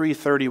in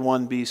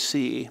 331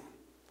 BC.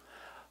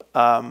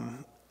 I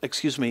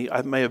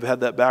may have had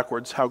that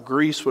backwards. How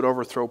Greece would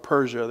overthrow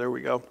Persia. There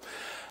we go.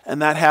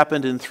 And that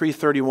happened in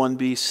 331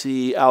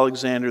 BC,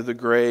 Alexander the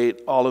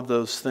Great, all of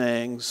those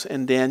things.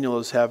 And Daniel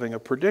is having a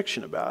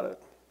prediction about it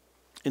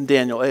in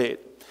Daniel 8.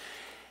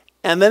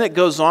 And then it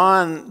goes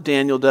on,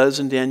 Daniel does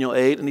in Daniel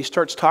 8, and he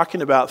starts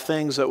talking about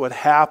things that would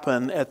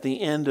happen at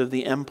the end of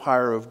the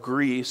empire of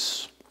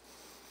Greece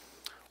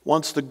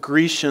once the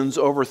Grecians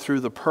overthrew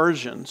the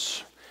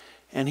Persians.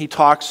 And he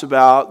talks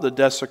about the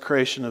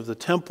desecration of the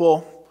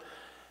temple,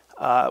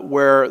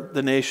 where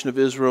the nation of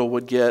Israel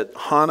would get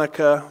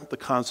Hanukkah, the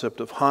concept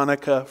of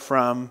Hanukkah,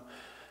 from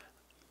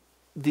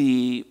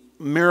the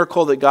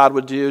miracle that God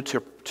would do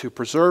to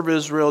preserve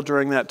Israel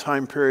during that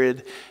time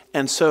period.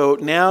 And so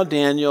now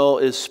Daniel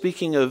is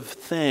speaking of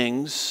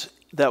things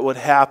that would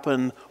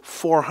happen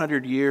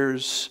 400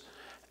 years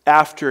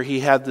after he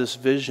had this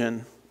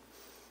vision.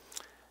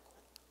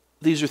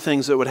 These are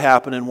things that would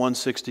happen in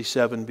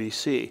 167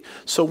 BC.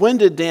 So when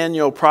did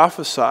Daniel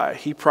prophesy?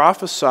 He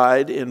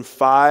prophesied in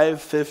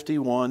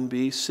 551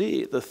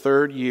 BC, the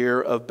third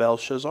year of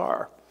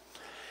Belshazzar.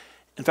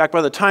 In fact,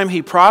 by the time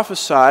he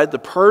prophesied, the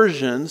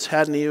Persians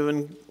hadn't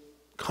even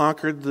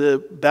conquered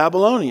the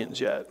Babylonians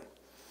yet.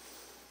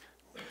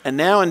 And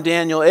now in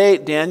Daniel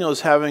 8, Daniel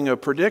is having a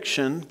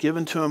prediction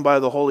given to him by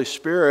the Holy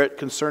Spirit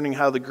concerning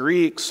how the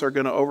Greeks are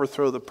going to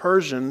overthrow the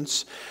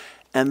Persians,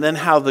 and then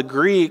how the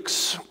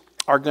Greeks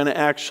are going to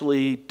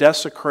actually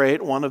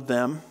desecrate one of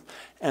them.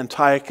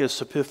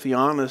 Antiochus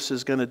Epiphanes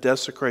is going to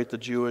desecrate the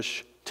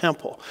Jewish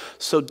temple.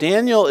 So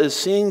Daniel is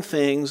seeing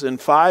things in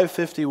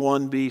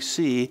 551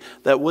 BC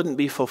that wouldn't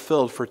be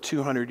fulfilled for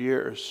 200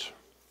 years.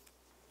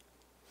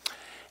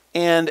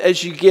 And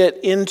as you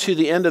get into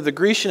the end of the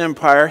Grecian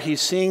Empire,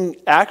 he's seeing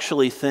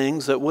actually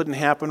things that wouldn't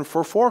happen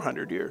for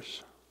 400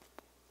 years.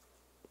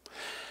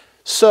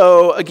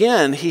 So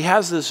again, he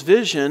has this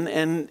vision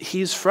and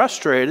he's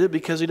frustrated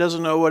because he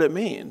doesn't know what it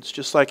means,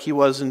 just like he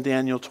was in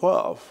Daniel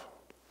 12.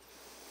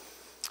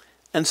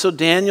 And so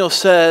Daniel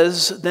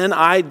says, "Then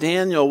I,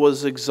 Daniel,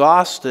 was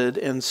exhausted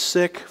and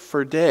sick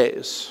for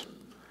days."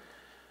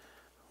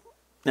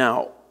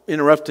 Now,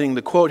 interrupting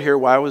the quote here,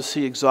 why was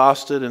he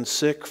exhausted and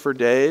sick for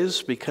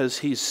days? Because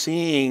he's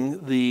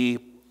seeing the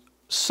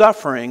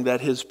suffering that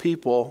his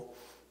people,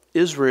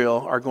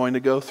 Israel, are going to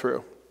go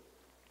through.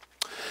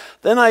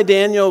 Then I,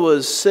 Daniel,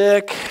 was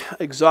sick,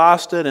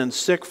 exhausted, and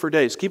sick for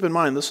days. Keep in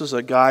mind, this is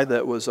a guy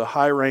that was a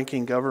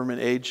high-ranking government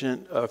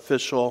agent,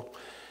 official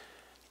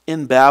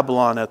in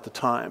Babylon at the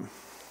time.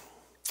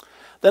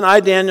 Then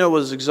I, Daniel,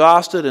 was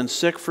exhausted and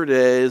sick for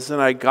days. Then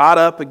I got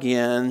up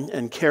again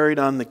and carried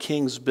on the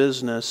king's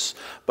business.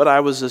 But I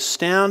was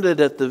astounded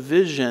at the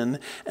vision,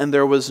 and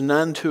there was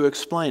none to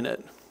explain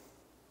it.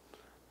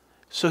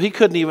 So he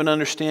couldn't even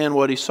understand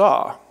what he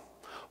saw.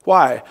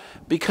 Why?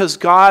 Because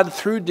God,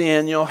 through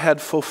Daniel, had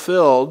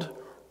fulfilled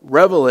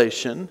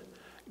revelation.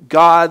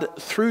 God,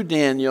 through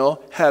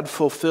Daniel, had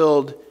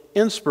fulfilled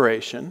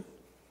inspiration.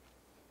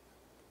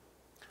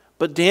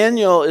 But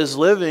Daniel is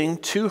living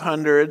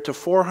 200 to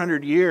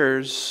 400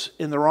 years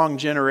in the wrong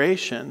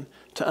generation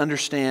to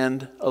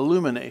understand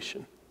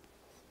illumination.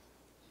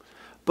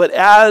 But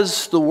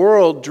as the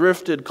world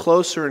drifted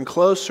closer and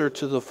closer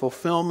to the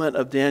fulfillment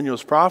of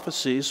Daniel's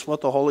prophecies,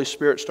 what the Holy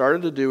Spirit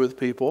started to do with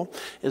people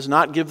is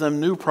not give them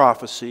new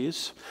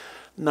prophecies,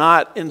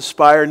 not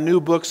inspire new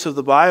books of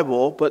the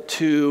Bible, but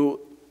to,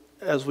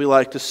 as we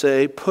like to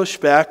say, push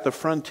back the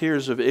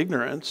frontiers of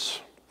ignorance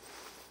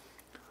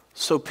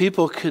so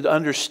people could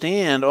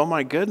understand, oh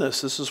my goodness,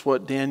 this is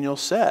what Daniel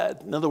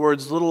said. In other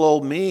words, little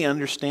old me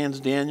understands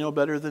Daniel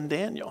better than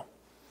Daniel.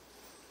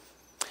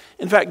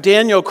 In fact,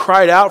 Daniel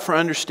cried out for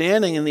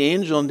understanding, and the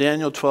angel in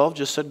Daniel 12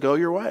 just said, go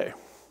your way.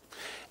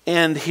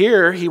 And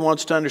here he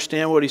wants to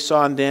understand what he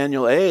saw in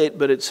Daniel 8,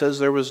 but it says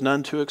there was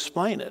none to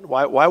explain it.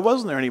 Why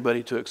wasn't there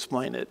anybody to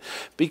explain it?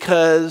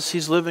 Because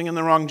he's living in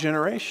the wrong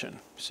generation.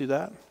 See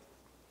that?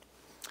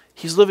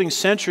 He's living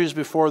centuries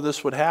before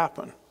this would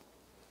happen.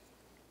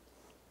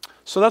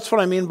 So that's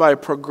what I mean by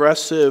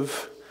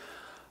progressive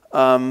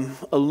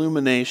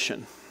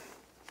illumination.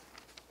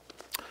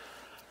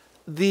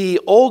 The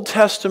Old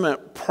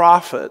Testament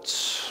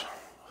prophets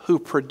who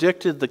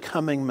predicted the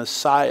coming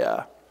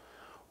Messiah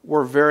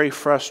were very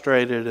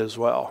frustrated as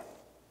well.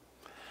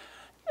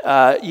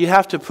 You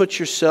have to put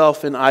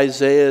yourself in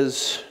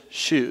Isaiah's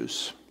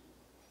shoes.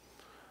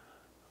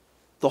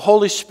 The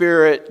Holy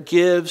Spirit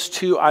gives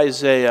to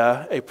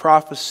Isaiah a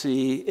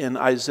prophecy in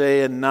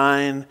Isaiah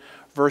 9,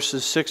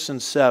 verses 6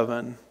 and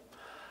 7,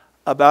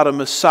 about a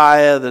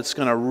Messiah that's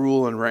going to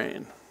rule and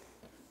reign.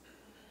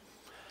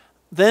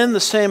 Then the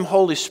same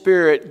Holy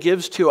Spirit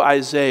gives to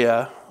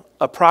Isaiah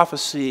a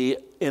prophecy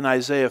in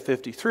Isaiah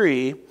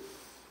 53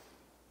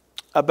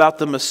 about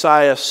the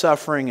Messiah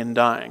suffering and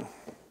dying.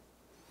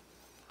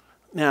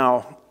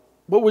 Now,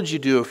 what would you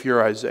do if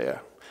you're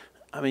Isaiah?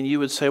 I mean, you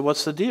would say,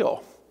 what's the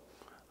deal?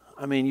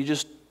 I mean, you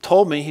just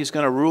told me he's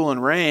going to rule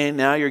and reign.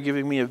 Now you're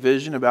giving me a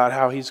vision about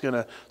how he's going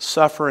to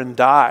suffer and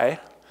die.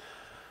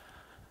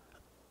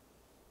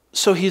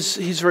 So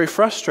he's very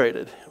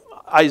frustrated.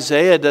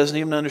 Isaiah doesn't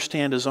even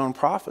understand his own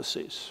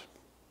prophecies.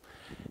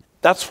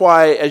 That's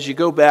why as you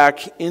go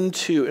back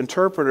into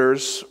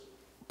interpreters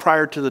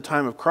prior to the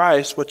time of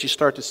Christ, what you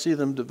start to see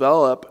them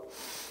develop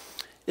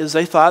is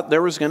they thought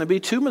there was going to be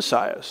two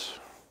Messiahs,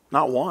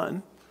 not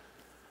one.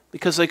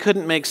 Because they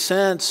couldn't make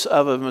sense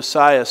of a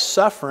Messiah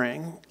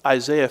suffering,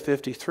 Isaiah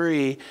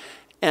 53,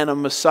 and a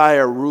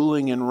Messiah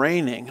ruling and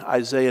reigning,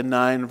 Isaiah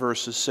 9,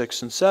 verses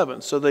 6 and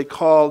 7. So they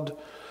called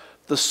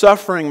the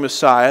suffering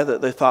Messiah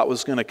that they thought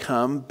was going to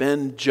come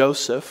Ben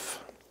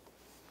Joseph,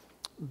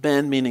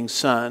 Ben meaning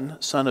son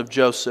of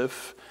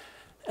Joseph.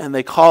 And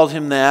they called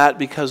him that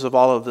because of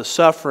all of the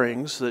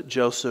sufferings that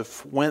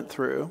Joseph went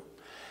through.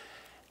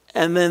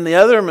 And then the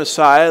other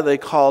Messiah they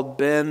called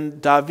Ben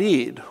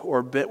David,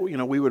 or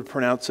we would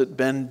pronounce it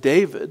Ben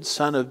David,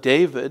 son of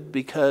David,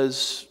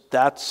 because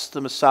that's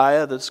the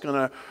Messiah that's going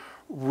to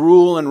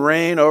rule and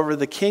reign over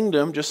the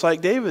kingdom just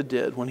like David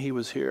did when he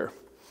was here,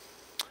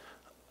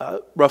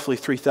 roughly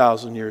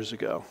 3,000 years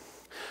ago.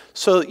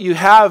 So you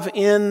have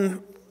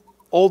in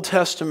Old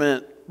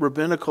Testament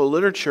rabbinical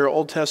literature,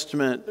 Old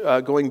Testament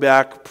going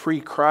back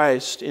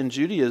pre-Christ in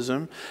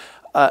Judaism,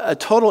 a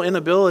total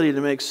inability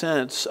to make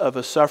sense of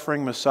a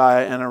suffering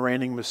Messiah and a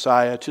reigning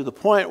Messiah, to the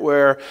point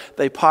where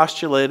they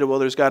postulated, well,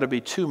 there's got to be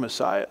two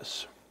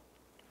Messiahs.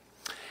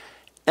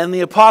 And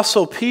the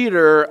Apostle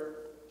Peter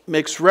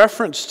makes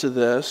reference to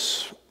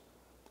this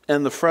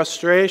and the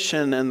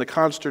frustration and the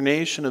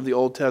consternation of the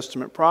Old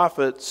Testament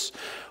prophets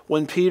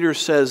when Peter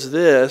says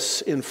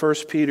this in 1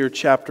 Peter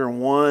chapter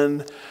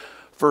 1,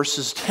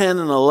 verses 10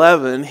 and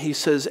 11, he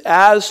says,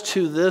 as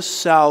to this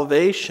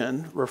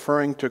salvation,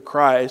 referring to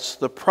Christ,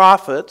 the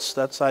prophets,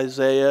 that's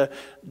Isaiah,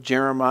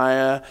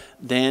 Jeremiah,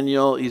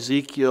 Daniel,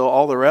 Ezekiel,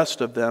 all the rest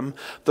of them,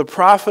 the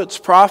prophets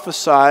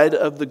prophesied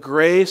of the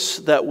grace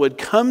that would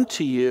come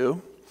to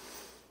you,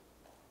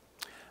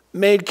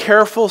 made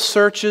careful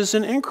searches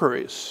and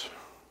inquiries.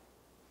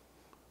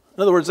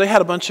 In other words, they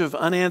had a bunch of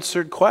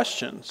unanswered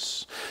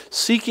questions,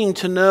 seeking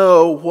to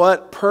know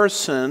what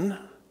person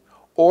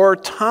or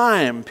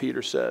time,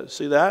 Peter says.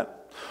 See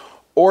that?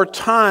 Or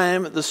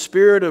time the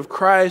Spirit of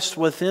Christ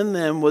within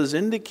them was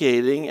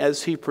indicating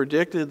as he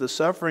predicted the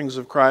sufferings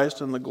of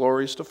Christ and the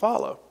glories to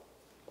follow.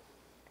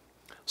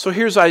 So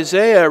here's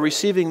Isaiah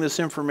receiving this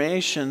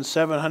information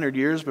 700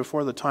 years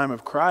before the time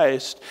of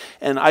Christ,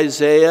 and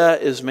Isaiah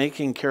is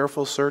making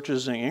careful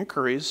searches and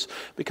inquiries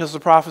because the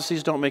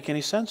prophecies don't make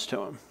any sense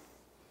to him.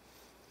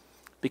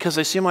 Because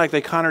they seem like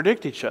they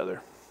contradict each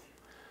other.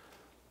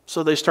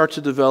 So they start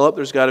to develop,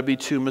 there's got to be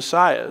two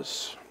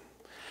Messiahs.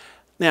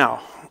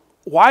 Now,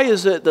 why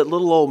is it that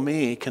little old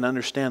me can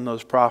understand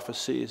those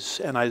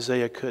prophecies and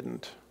Isaiah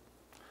couldn't?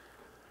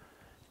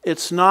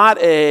 It's not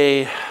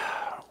a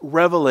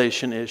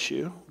revelation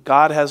issue.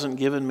 God hasn't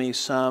given me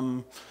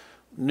some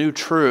new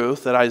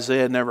truth that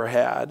Isaiah never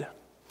had.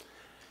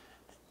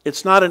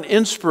 It's not an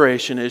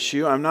inspiration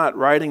issue. I'm not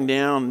writing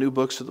down new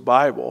books of the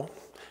Bible,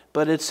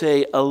 but it's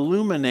an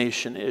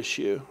illumination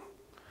issue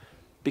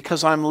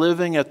because I'm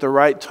living at the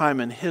right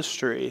time in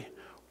history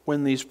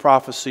when these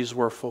prophecies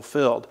were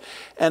fulfilled.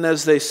 And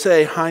as they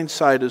say,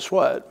 hindsight is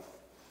what?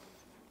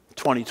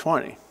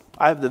 2020.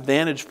 I have the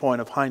vantage point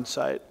of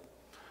hindsight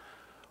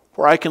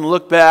where I can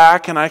look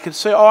back and I can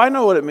say, oh, I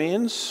know what it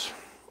means.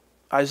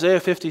 Isaiah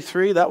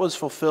 53, that was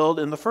fulfilled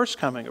in the first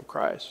coming of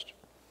Christ.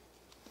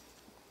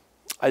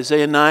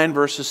 Isaiah 9,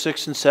 verses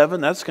 6 and 7,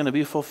 that's going to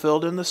be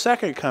fulfilled in the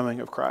second coming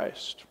of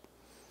Christ.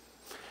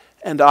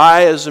 And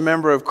I, as a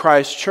member of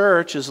Christ's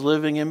church, is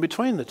living in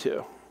between the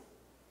two.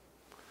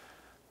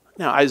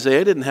 Now,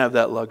 Isaiah didn't have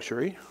that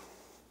luxury.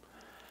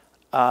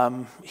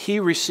 He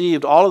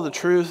received all of the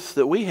truth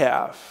that we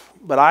have,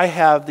 but I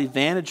have the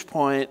vantage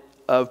point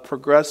of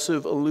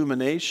progressive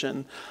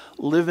illumination,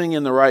 living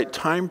in the right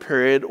time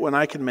period when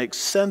I can make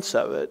sense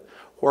of it,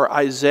 where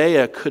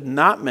Isaiah could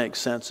not make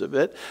sense of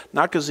it,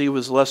 not because he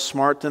was less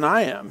smart than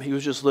I am. He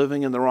was just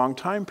living in the wrong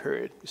time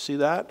period. You see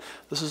that?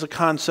 This is a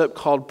concept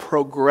called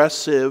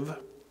progressive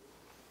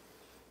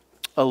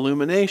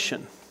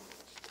illumination.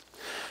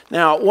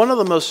 Now, one of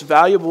the most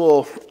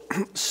valuable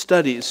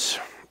studies,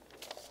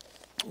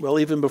 well,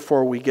 even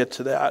before we get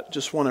to that,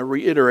 just want to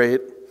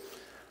reiterate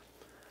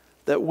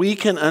that we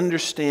can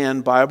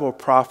understand Bible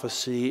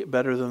prophecy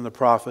better than the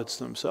prophets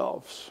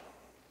themselves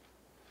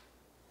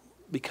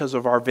because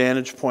of our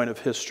vantage point of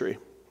history.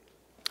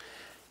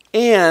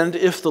 And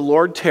if the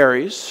Lord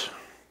tarries,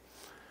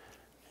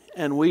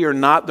 and we are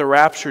not the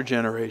rapture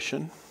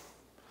generation,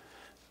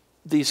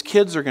 these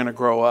kids are going to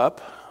grow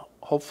up,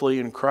 hopefully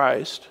in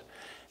Christ,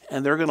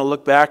 and they're going to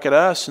look back at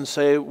us and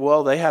say,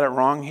 well, they had it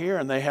wrong here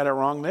and they had it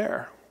wrong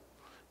there,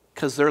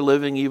 because they're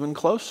living even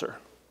closer.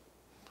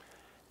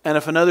 And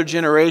if another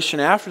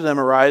generation after them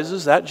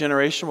arises, that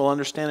generation will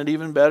understand it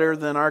even better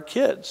than our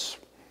kids.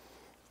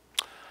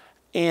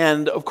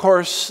 And of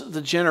course,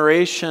 the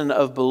generation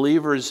of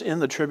believers in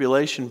the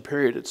tribulation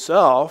period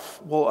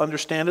itself will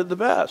understand it the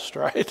best,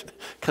 right?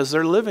 Because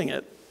they're living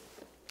it.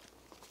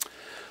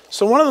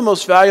 So one of the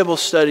most valuable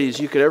studies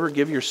you could ever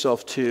give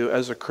yourself to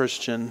as a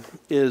Christian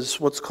is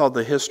what's called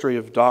the history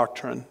of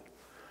doctrine.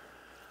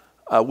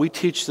 We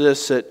teach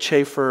this at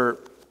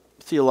Chafer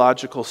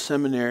Theological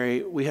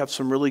Seminary. We have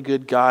some really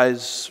good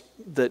guys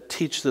that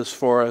teach this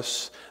for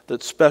us,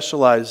 that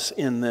specialize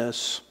in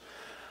this.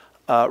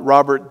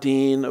 Robert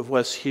Dean of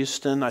West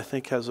Houston, I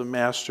think, has a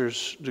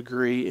master's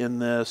degree in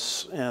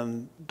this,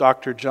 and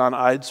Dr. John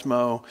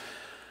Eidsmoe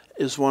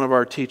is one of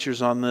our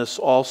teachers on this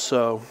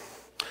also.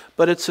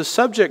 But it's a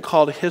subject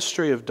called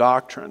History of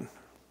Doctrine.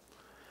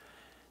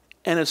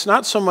 And it's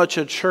not so much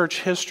a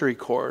church history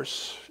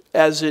course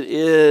as it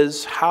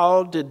is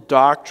how did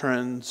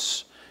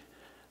doctrines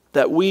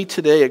that we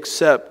today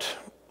accept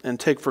and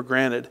take for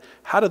granted,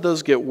 how did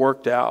those get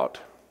worked out?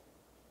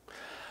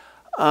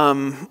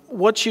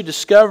 What you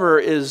discover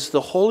is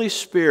the Holy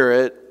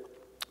Spirit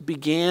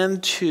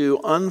began to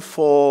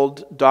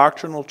unfold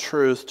doctrinal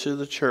truth to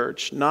the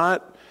church,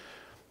 not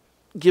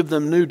give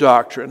them new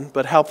doctrine,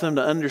 but help them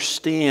to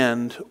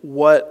understand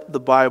what the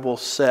Bible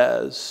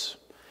says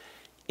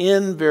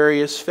in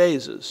various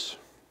phases.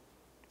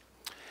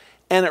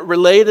 And it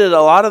related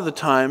a lot of the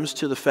times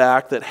to the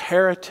fact that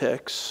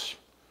heretics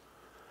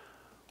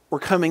were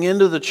coming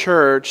into the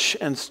church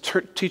and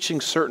teaching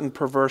certain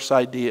perverse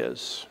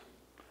ideas.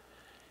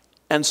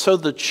 And so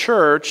the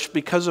church,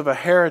 because of a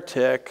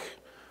heretic,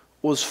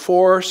 was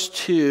forced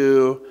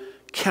to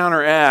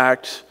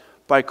counteract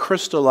by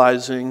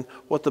crystallizing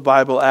what the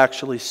Bible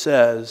actually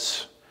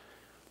says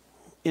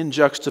in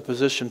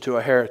juxtaposition to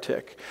a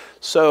heretic.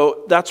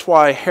 So that's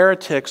why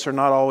heretics are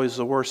not always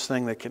the worst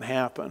thing that can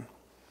happen.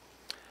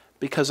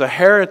 Because a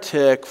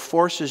heretic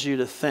forces you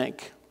to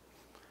think.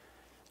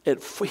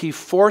 He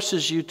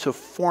forces you to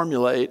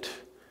formulate,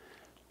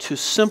 to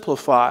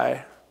simplify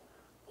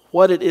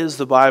what it is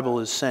the Bible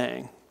is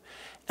saying.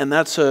 And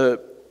that's an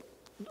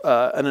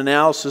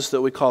analysis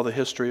that we call the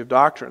history of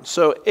doctrine.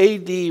 So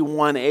AD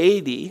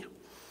 180,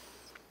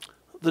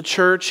 the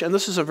church, and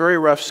this is a very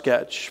rough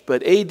sketch,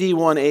 but AD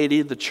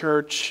 180, the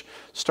church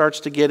starts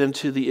to get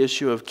into the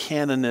issue of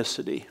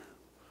canonicity.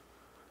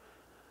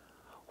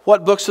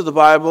 What books of the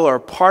Bible are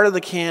part of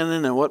the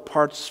canon and what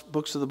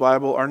books of the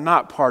Bible are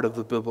not part of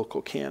the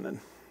biblical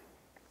canon.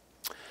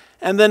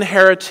 And then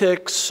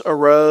heretics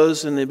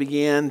arose and they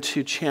began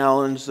to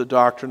challenge the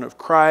doctrine of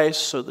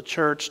Christ. So the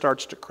church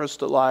starts to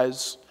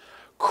crystallize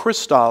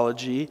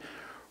Christology,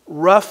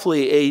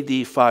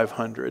 roughly AD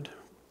 500.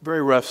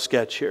 Very rough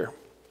sketch here.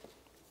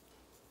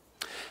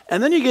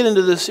 And then you get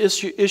into this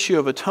issue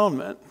of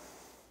atonement.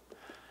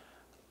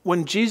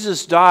 When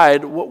Jesus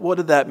died, what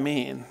did that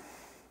mean?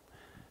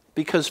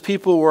 because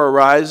people were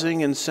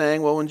arising and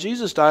saying, well, when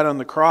Jesus died on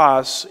the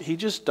cross, he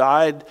just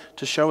died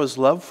to show his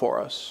love for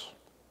us.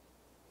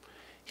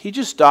 He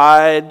just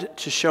died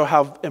to show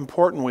how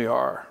important we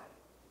are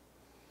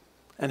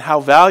and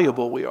how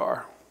valuable we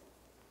are.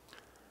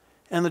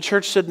 And the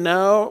church said,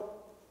 no,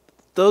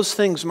 those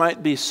things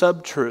might be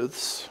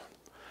sub-truths,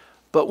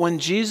 but when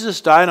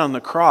Jesus died on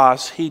the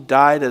cross, he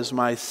died as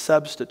my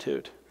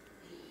substitute.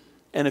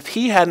 And if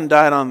he hadn't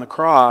died on the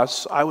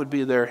cross, I would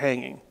be there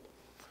hanging.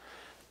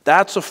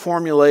 That's a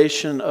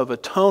formulation of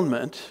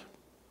atonement.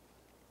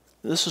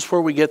 This is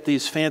where we get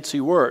these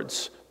fancy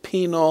words: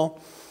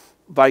 penal,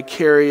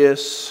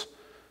 vicarious,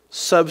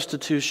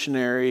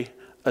 substitutionary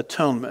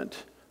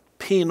atonement.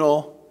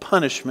 Penal,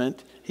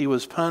 punishment. He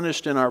was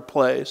punished in our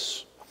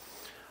place.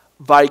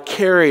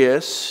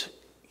 Vicarious,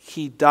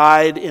 he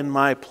died in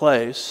my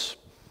place.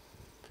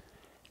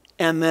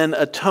 And then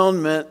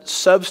atonement,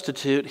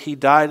 substitute, he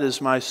died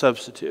as my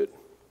substitute.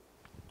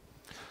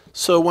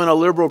 So when a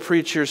liberal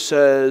preacher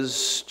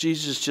says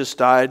Jesus just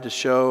died to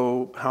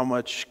show how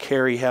much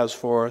care he has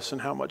for us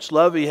and how much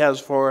love he has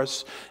for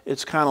us,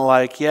 it's kind of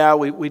like, yeah,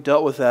 we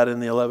dealt with that in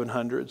the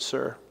 1100s,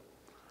 sir.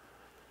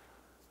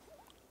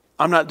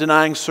 I'm not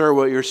denying, sir,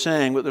 what you're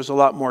saying, but there's a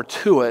lot more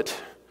to it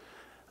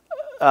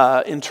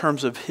in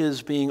terms of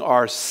his being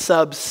our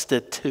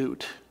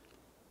substitute.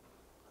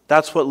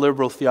 That's what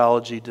liberal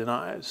theology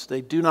denies.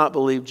 They do not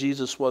believe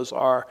Jesus was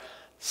our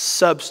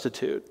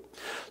substitute.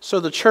 So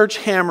the church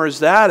hammers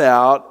that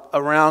out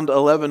around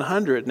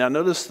 1100. Now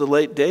notice the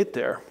late date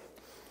there.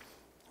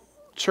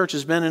 Church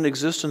has been in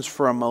existence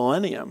for a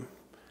millennium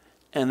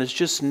and is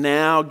just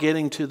now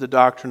getting to the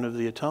doctrine of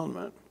the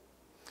atonement.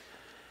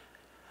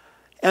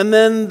 And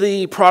then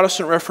the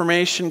Protestant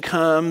Reformation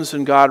comes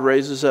and God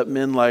raises up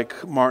men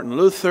like Martin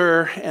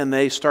Luther, and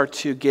they start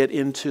to get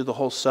into the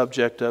whole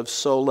subject of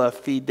sola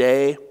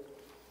fide,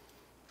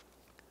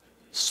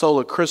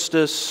 sola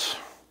Christus,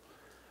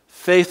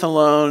 faith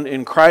alone,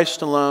 in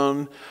Christ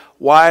alone.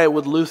 Why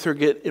would Luther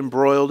get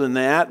embroiled in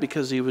that?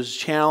 Because he was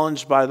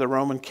challenged by the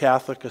Roman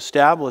Catholic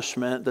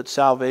establishment that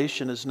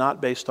salvation is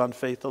not based on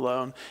faith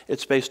alone.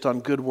 It's based on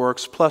good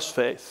works plus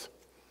faith.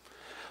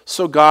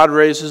 So God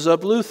raises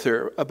up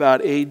Luther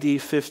about AD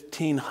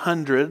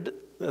 1500,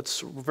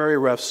 that's a very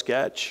rough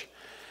sketch,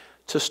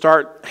 to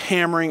start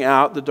hammering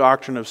out the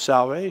doctrine of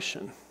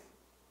salvation.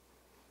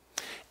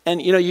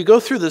 And you go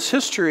through this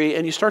history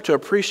and you start to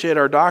appreciate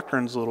our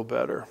doctrines a little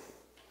better,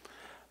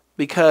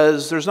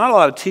 because there's not a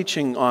lot of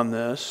teaching on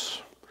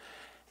this,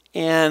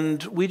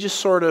 and we just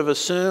sort of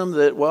assume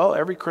that, well,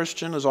 every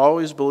Christian has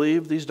always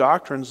believed these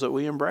doctrines that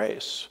we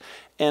embrace.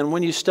 And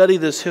when you study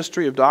this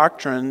history of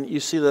doctrine,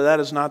 you see that that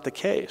is not the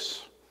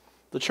case.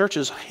 The church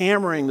is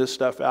hammering this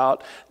stuff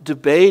out,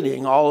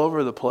 debating all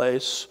over the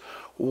place,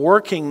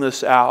 working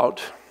this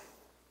out.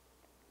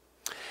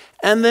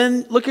 And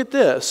then look at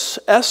this.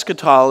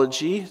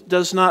 Eschatology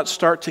does not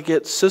start to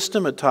get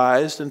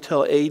systematized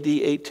until AD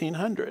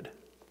 1800.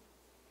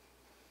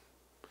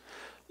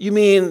 You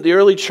mean the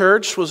early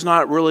church was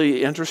not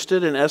really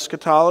interested in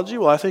eschatology?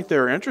 Well, I think they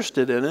were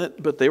interested in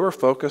it, but they were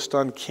focused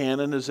on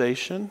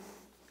canonization,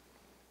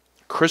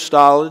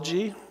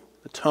 Christology,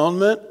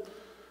 atonement,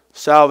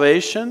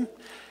 salvation.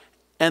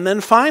 And then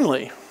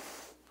finally,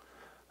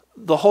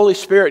 the Holy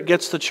Spirit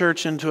gets the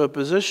church into a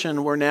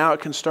position where now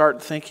it can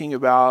start thinking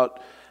about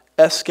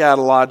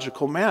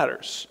eschatological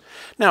matters.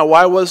 Now,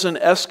 why wasn't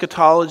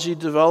eschatology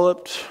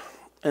developed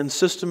and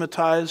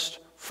systematized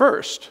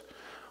first?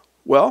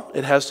 Well,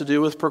 it has to do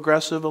with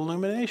progressive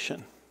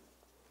illumination.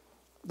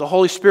 The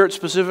Holy Spirit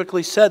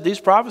specifically said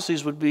these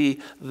prophecies would be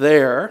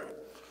there,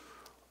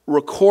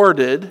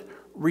 recorded,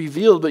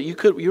 revealed, but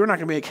you're not going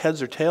to make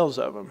heads or tails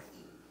of them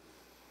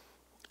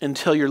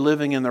until you're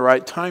living in the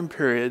right time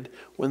period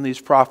when these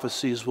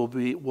prophecies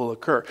will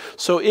occur.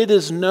 So it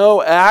is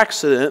no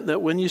accident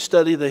that when you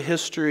study the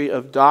history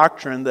of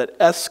doctrine that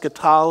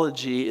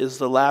eschatology is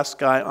the last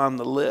guy on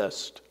the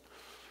list,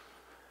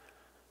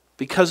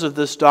 because of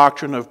this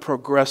doctrine of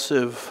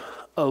progressive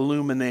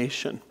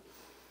illumination.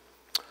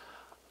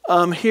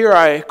 Here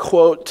I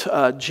quote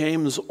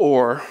James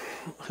Orr,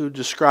 who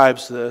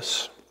describes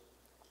this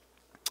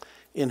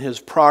in his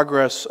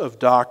Progress of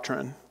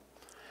Doctrine.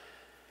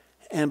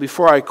 And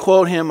before I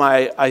quote him,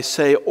 I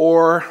say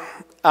Orr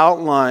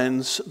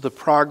outlines the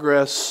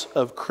progress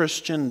of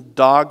Christian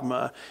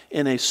dogma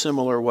in a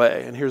similar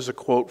way. And here's a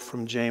quote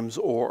from James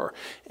Orr.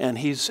 And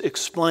he's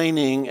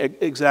explaining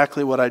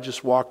exactly what I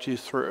just walked you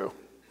through.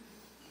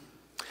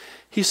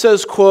 He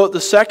says, quote, "The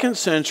 2nd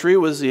century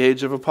was the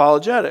age of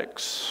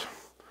apologetics.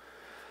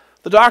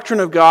 The doctrine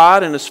of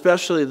God, and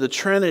especially the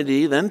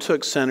Trinity, then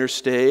took center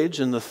stage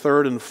in the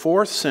 3rd and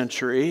 4th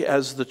century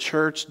as the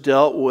church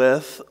dealt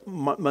with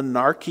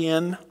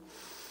Monarchian,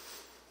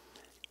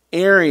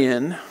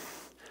 Arian,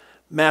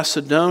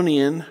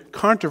 Macedonian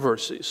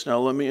controversies." Now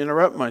let me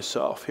interrupt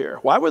myself here.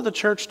 Why would the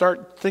church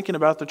start thinking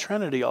about the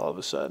Trinity all of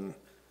a sudden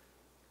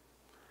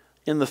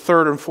in the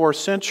 3rd and 4th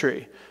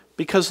century?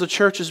 Because the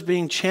church is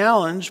being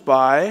challenged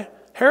by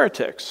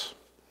heretics.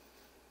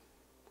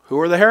 Who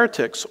are the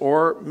heretics?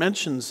 Orr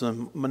mentions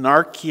them.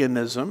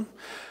 Monarchianism.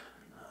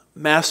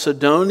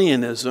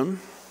 Macedonianism,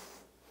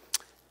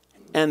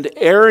 and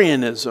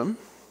Arianism.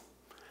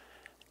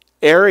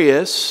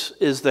 Arius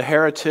is the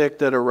heretic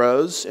that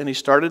arose, and he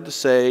started to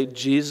say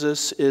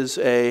Jesus is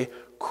a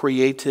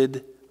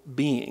created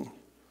being.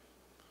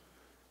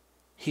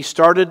 He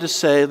started to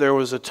say there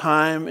was a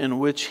time in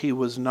which he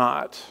was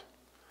not,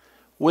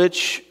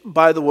 which,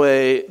 by the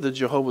way, the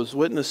Jehovah's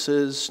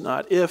Witnesses,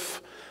 not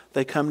if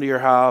they come to your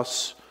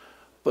house,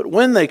 but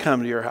when they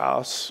come to your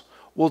house,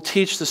 will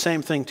teach the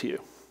same thing to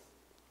you.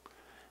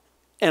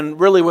 And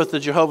really what the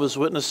Jehovah's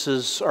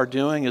Witnesses are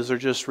doing is they're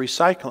just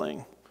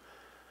recycling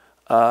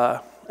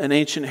an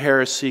ancient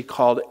heresy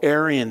called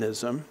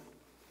Arianism.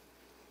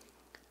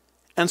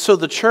 And so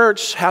the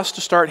church has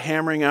to start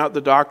hammering out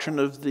the doctrine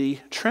of the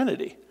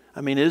Trinity.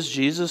 I mean, is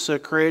Jesus a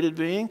created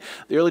being?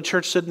 The early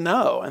church said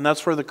no, and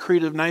that's where the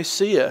Creed of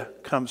Nicaea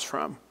comes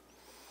from,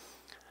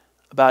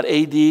 about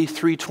AD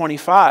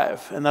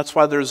 325. And that's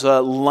why there's a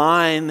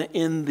line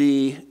in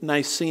the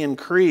Nicene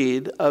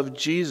Creed of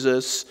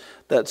Jesus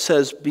that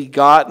says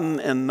begotten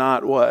and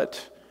not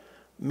what?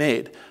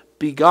 Made.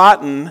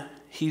 Begotten,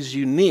 he's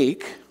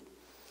unique.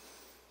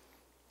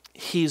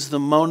 He's the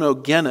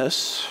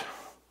monogenes.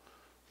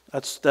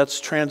 That's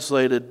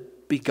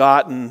translated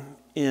begotten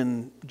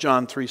in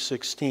John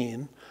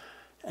 3:16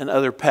 and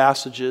other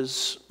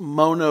passages.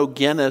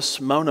 Monogenes,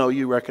 mono,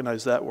 you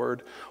recognize that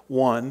word,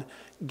 one.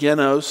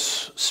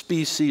 Genos,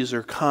 species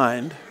or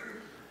kind.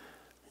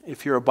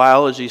 If you're a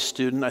biology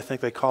student, I think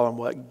they call them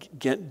what?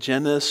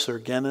 Genus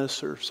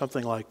or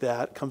something like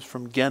that. It comes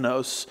from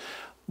genos.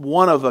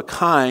 One of a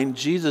kind.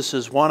 Jesus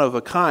is one of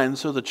a kind.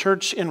 So the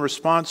church, in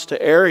response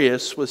to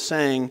Arius, was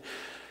saying,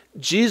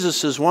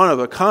 Jesus is one of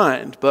a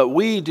kind, but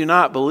we do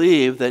not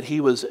believe that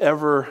he was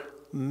ever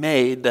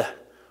made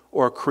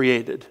or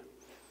created.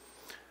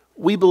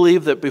 We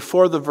believe that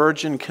before the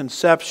virgin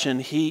conception,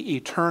 he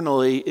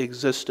eternally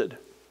existed.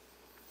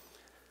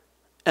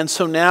 And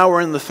so now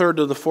we're in the 3rd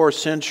to the 4th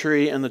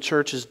century, and the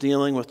church is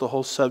dealing with the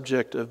whole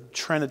subject of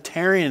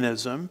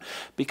Trinitarianism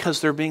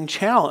because they're being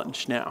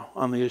challenged now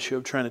on the issue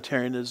of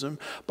Trinitarianism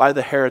by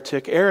the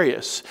heretic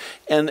Arius.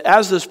 And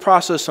as this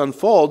process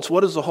unfolds,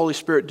 what is the Holy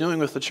Spirit doing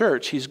with the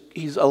church?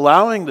 He's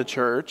allowing the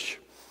church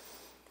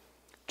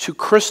to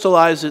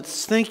crystallize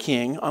its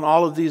thinking on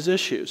all of these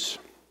issues.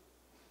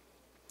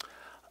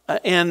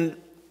 And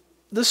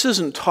this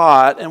isn't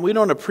taught, and we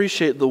don't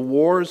appreciate the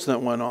wars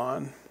that went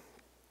on,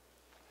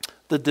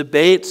 the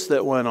debates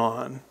that went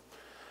on,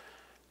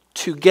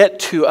 to get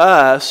to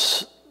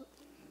us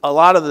a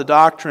lot of the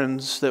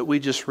doctrines that we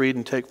just read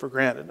and take for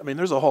granted. I mean,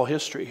 there's a whole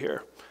history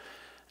here.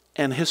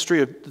 And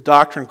history of the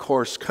doctrine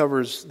course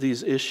covers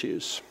these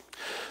issues.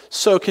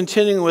 So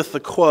continuing with the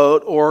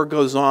quote, Orr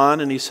goes on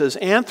and he says,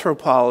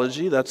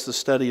 anthropology, that's the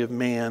study of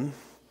man.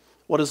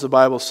 What does the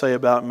Bible say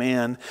about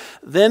man?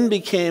 Then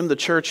became the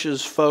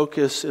church's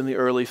focus in the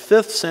early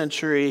 5th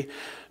century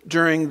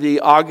during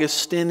the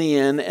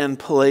Augustinian and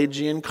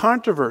Pelagian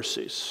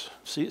controversies.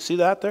 See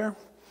that there?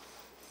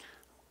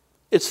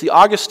 It's the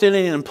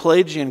Augustinian and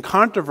Pelagian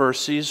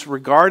controversies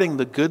regarding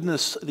the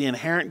goodness, the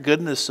inherent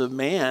goodness of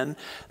man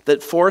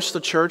that forced the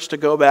church to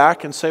go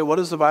back and say, what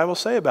does the Bible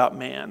say about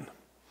man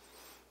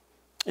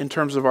in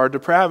terms of our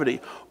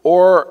depravity?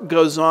 Or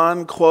goes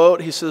on,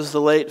 quote, he says the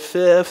late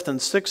 5th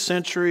and 6th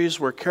centuries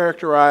were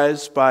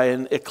characterized by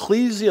an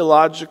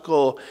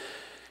ecclesiological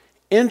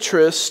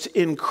interest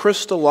in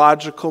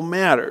Christological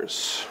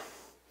matters.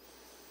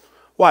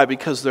 Why?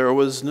 Because there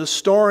was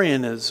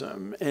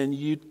Nestorianism and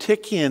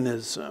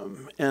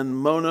Eutychianism and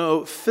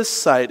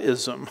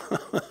Monophysitism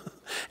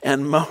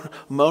and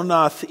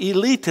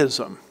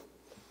Monothelitism,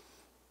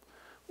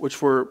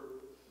 which were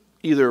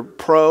either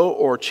pro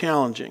or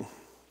challenging.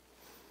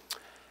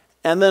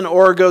 And then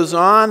Orr goes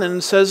on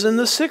and says in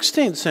the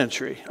 16th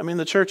century, I mean,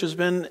 the church has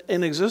been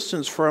in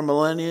existence for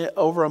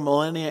over a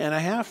millennia and a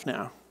half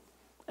now.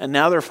 And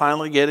now they're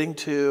finally getting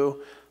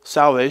to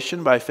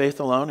salvation by faith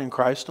alone in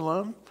Christ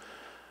alone.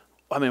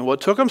 I mean, what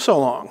took them so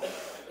long?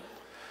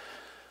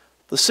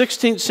 The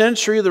 16th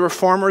century, the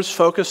reformers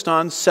focused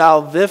on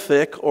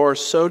salvific or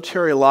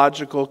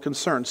soteriological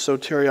concerns.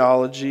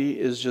 Soteriology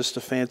is just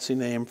a fancy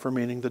name for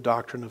meaning the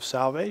doctrine of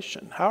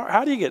salvation.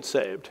 How do you get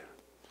saved?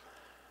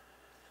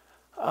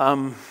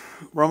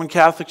 Roman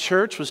Catholic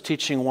Church was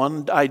teaching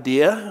one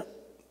idea.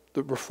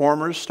 The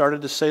reformers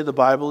started to say the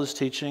Bible is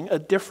teaching a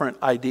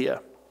different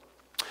idea.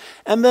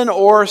 And then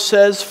Orr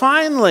says,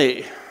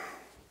 finally,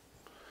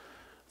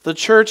 the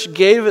church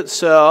gave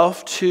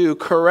itself to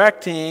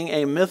correcting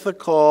a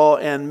mythical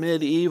and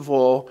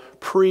medieval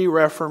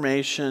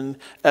pre-Reformation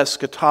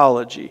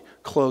eschatology,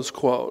 close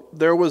quote.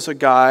 There was a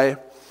guy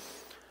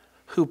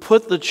who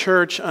put the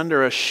church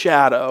under a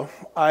shadow.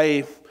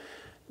 I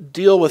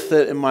deal with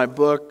it in my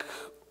book,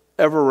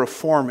 Ever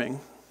Reforming,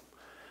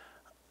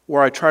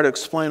 where I try to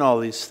explain all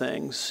these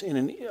things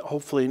in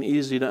hopefully an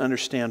easy to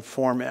understand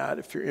format.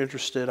 If you're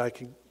interested, I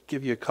can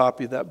give you a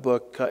copy of that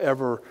book,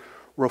 Ever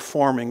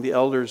Reforming. The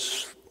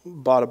elders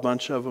bought a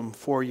bunch of them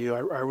for you. I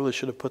really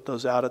should have put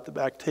those out at the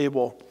back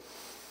table.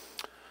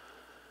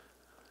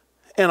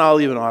 And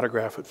I'll even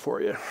autograph it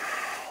for you,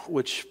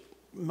 which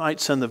Might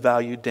send the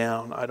value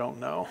down, I don't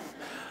know.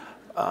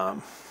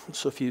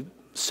 So if you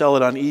sell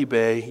it on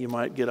eBay, you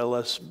might get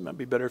might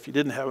be better if you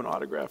didn't have an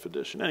autograph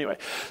edition. Anyway,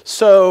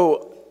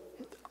 so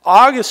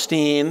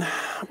Augustine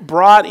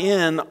brought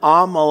in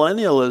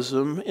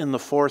amillennialism in the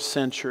 4th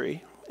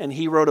century, and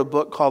he wrote a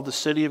book called The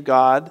City of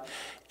God,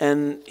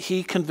 and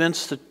he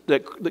convinced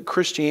that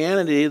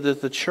Christianity,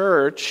 that the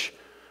church,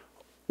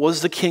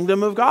 was the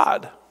kingdom of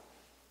God.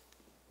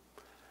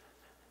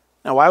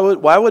 Now,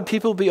 why would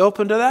people be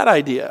open to that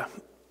idea?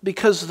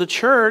 Because the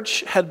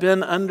church had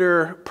been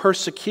under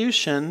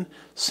persecution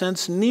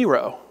since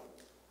Nero.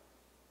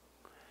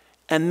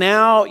 And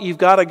now you've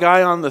got a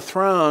guy on the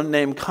throne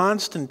named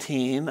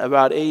Constantine,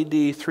 about AD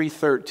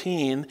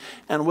 313,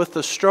 and with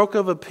the stroke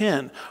of a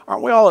pen.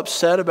 Aren't we all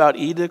upset about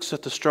edicts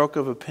at the stroke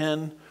of a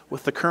pen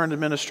with the current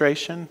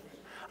administration?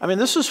 I mean,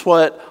 this is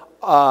what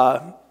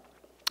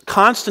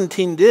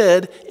Constantine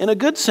did in a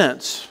good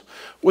sense.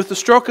 With the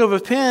stroke of a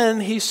pen,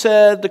 he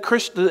said the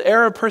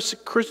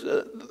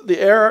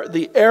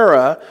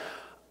era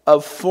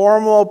of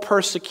formal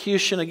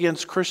persecution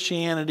against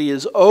Christianity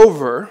is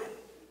over,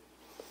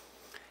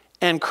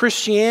 and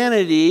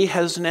Christianity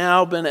has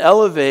now been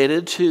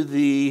elevated to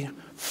the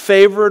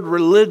favored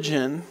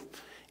religion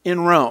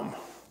in Rome.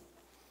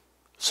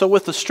 So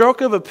with the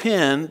stroke of a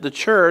pen, the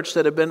church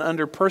that had been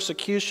under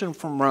persecution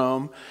from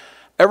Rome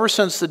ever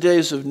since the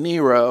days of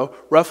Nero,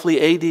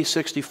 roughly AD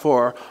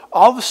 64,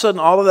 all of a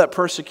sudden all of that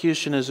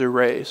persecution is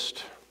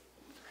erased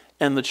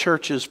and the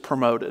church is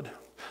promoted.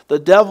 The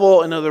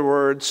devil, in other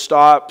words,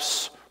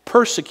 stops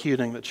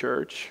persecuting the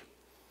church,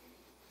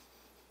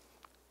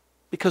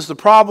 because the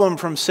problem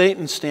from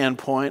Satan's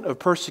standpoint of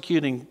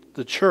persecuting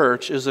the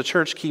church is the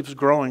church keeps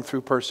growing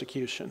through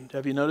persecution.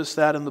 Have you noticed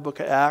that in the book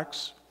of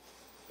Acts?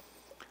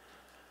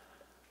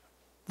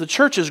 The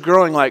church is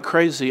growing like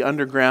crazy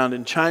underground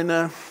in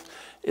China.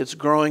 It's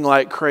growing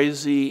like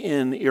crazy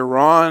in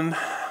Iran.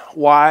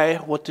 Why?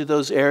 What do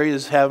those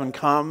areas have in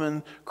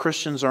common?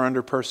 Christians are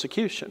under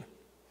persecution.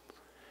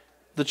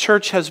 The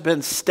church has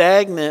been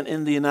stagnant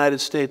in the United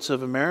States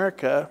of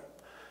America,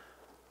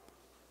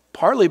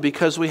 partly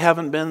because we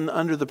haven't been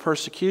under the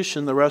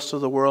persecution the rest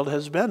of the world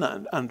has been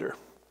under.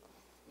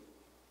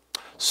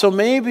 So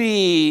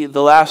maybe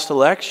the last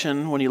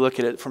election, when you look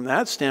at it from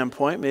that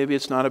standpoint, maybe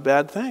it's not a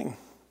bad thing.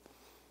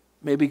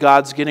 Maybe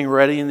God's getting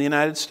ready in the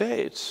United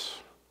States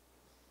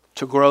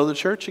to grow the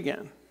church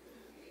again.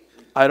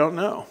 I don't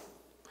know.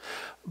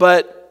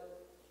 But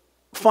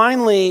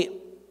finally,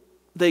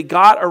 they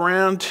got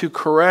around to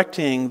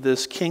correcting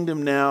this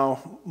kingdom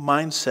now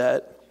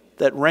mindset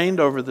that reigned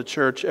over the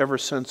church ever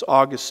since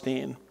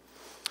Augustine.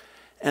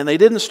 And they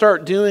didn't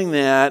start doing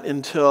that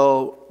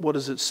until, what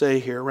does it say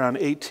here, around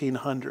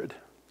 1800.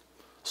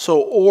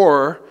 So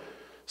Orr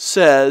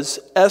says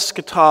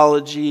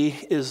eschatology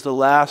is the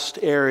last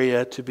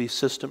area to be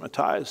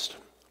systematized.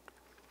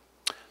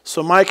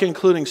 So my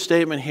concluding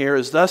statement here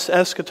is, thus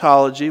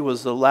eschatology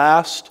was the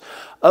last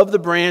of the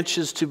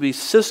branches to be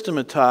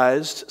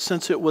systematized,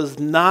 since it was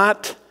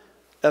not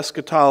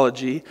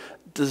eschatology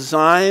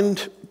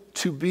designed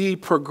to be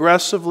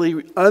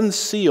progressively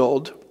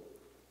unsealed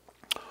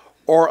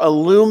or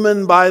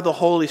illumined by the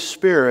Holy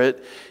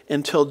Spirit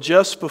until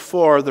just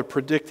before the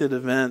predicted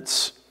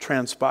events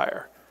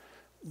transpire.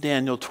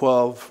 Daniel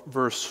 12,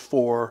 verse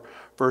 4,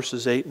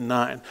 verses 8 and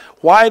 9.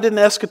 Why didn't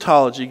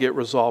eschatology get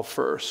resolved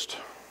first?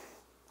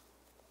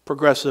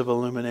 Progressive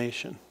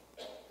illumination.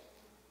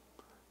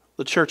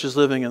 The church is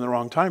living in the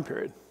wrong time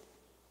period.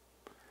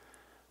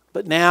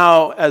 But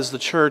now, as the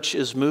church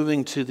is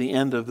moving to the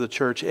end of the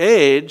church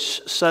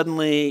age,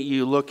 suddenly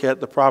you look at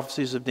the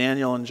prophecies of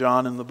Daniel and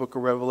John in the book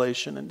of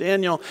Revelation and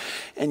Daniel,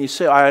 and you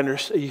say, I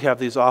understand. You have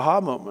these aha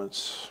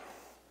moments.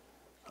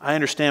 I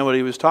understand what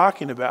he was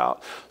talking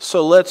about.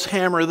 So let's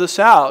hammer this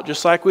out,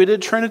 just like we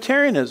did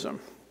Trinitarianism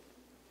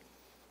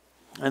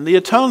and the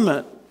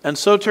atonement and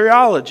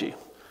soteriology.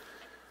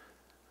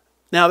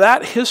 Now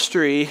that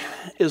history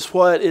is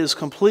what is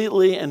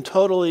completely and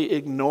totally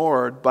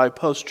ignored by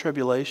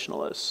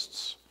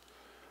post-tribulationists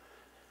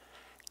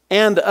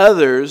and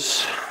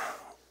others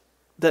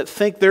that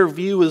think their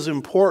view is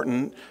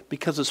important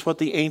because it's what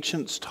the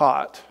ancients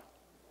taught.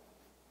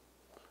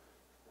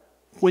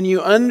 When you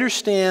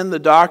understand the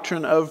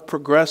doctrine of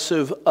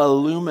progressive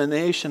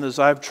illumination, as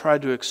I've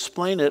tried to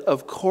explain it,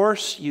 of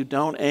course you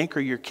don't anchor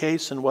your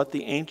case in what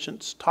the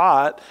ancients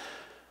taught.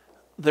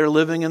 They're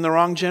living in the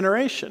wrong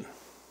generation.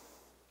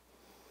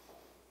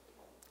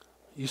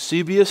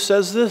 Eusebius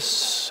says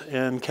this,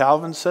 and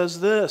Calvin says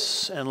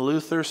this, and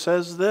Luther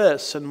says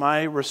this, and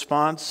my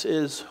response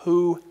is,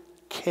 who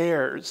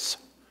cares?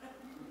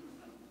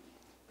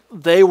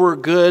 They were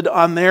good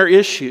on their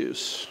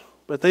issues,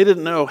 but they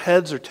didn't know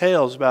heads or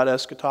tails about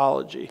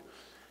eschatology,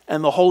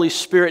 and the Holy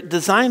Spirit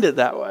designed it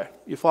that way.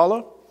 You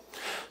follow?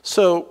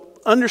 So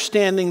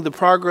understanding the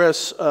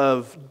progress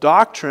of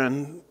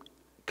doctrine,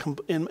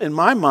 in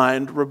my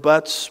mind,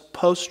 rebuts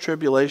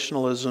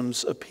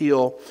post-tribulationalism's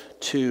appeal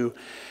to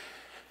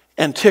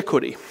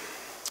antiquity.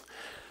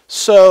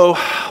 So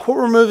what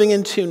we're moving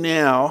into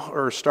now,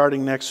 or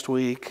starting next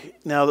week,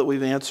 now that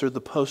we've answered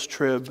the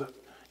post-trib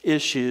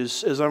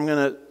issues is I'm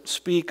going to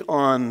speak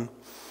on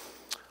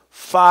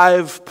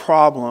 5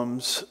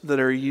 problems that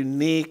are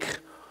unique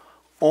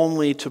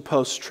only to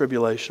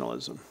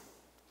post-tribulationalism.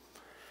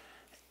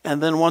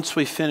 And then once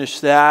we finish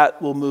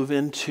that, we'll move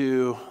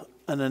into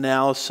an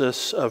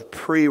analysis of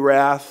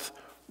pre-wrath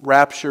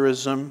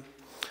rapturism.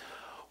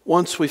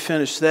 Once we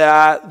finish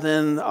that,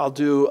 then I'll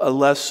do a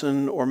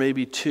lesson or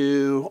maybe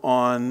 2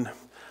 on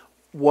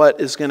what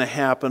is going to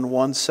happen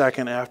 1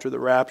 second after the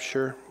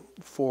rapture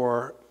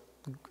for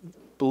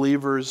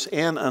believers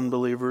and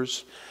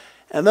unbelievers.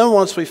 And then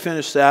once we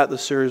finish that, the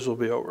series will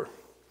be over,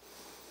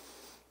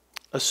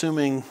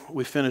 assuming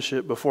we finish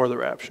it before the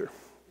rapture.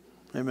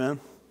 Amen?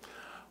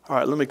 All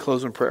right, let me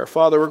close in prayer.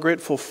 Father, we're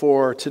grateful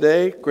for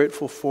today,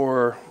 grateful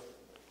for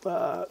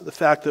the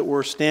fact that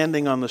we're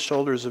standing on the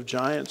shoulders of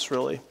giants,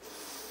 really.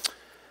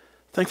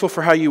 Thankful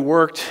for how you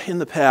worked in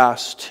the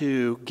past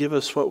to give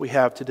us what we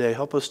have today.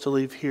 Help us to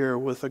leave here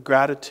with a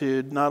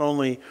gratitude, not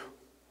only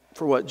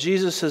for what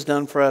Jesus has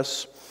done for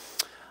us,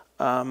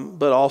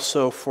 but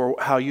also for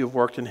how you've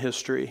worked in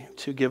history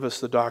to give us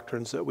the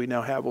doctrines that we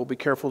now have. We'll be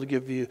careful to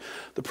give you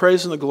the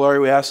praise and the glory.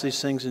 We ask these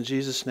things in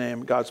Jesus'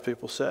 name. God's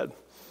people said,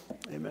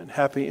 amen.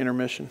 Happy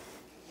intermission.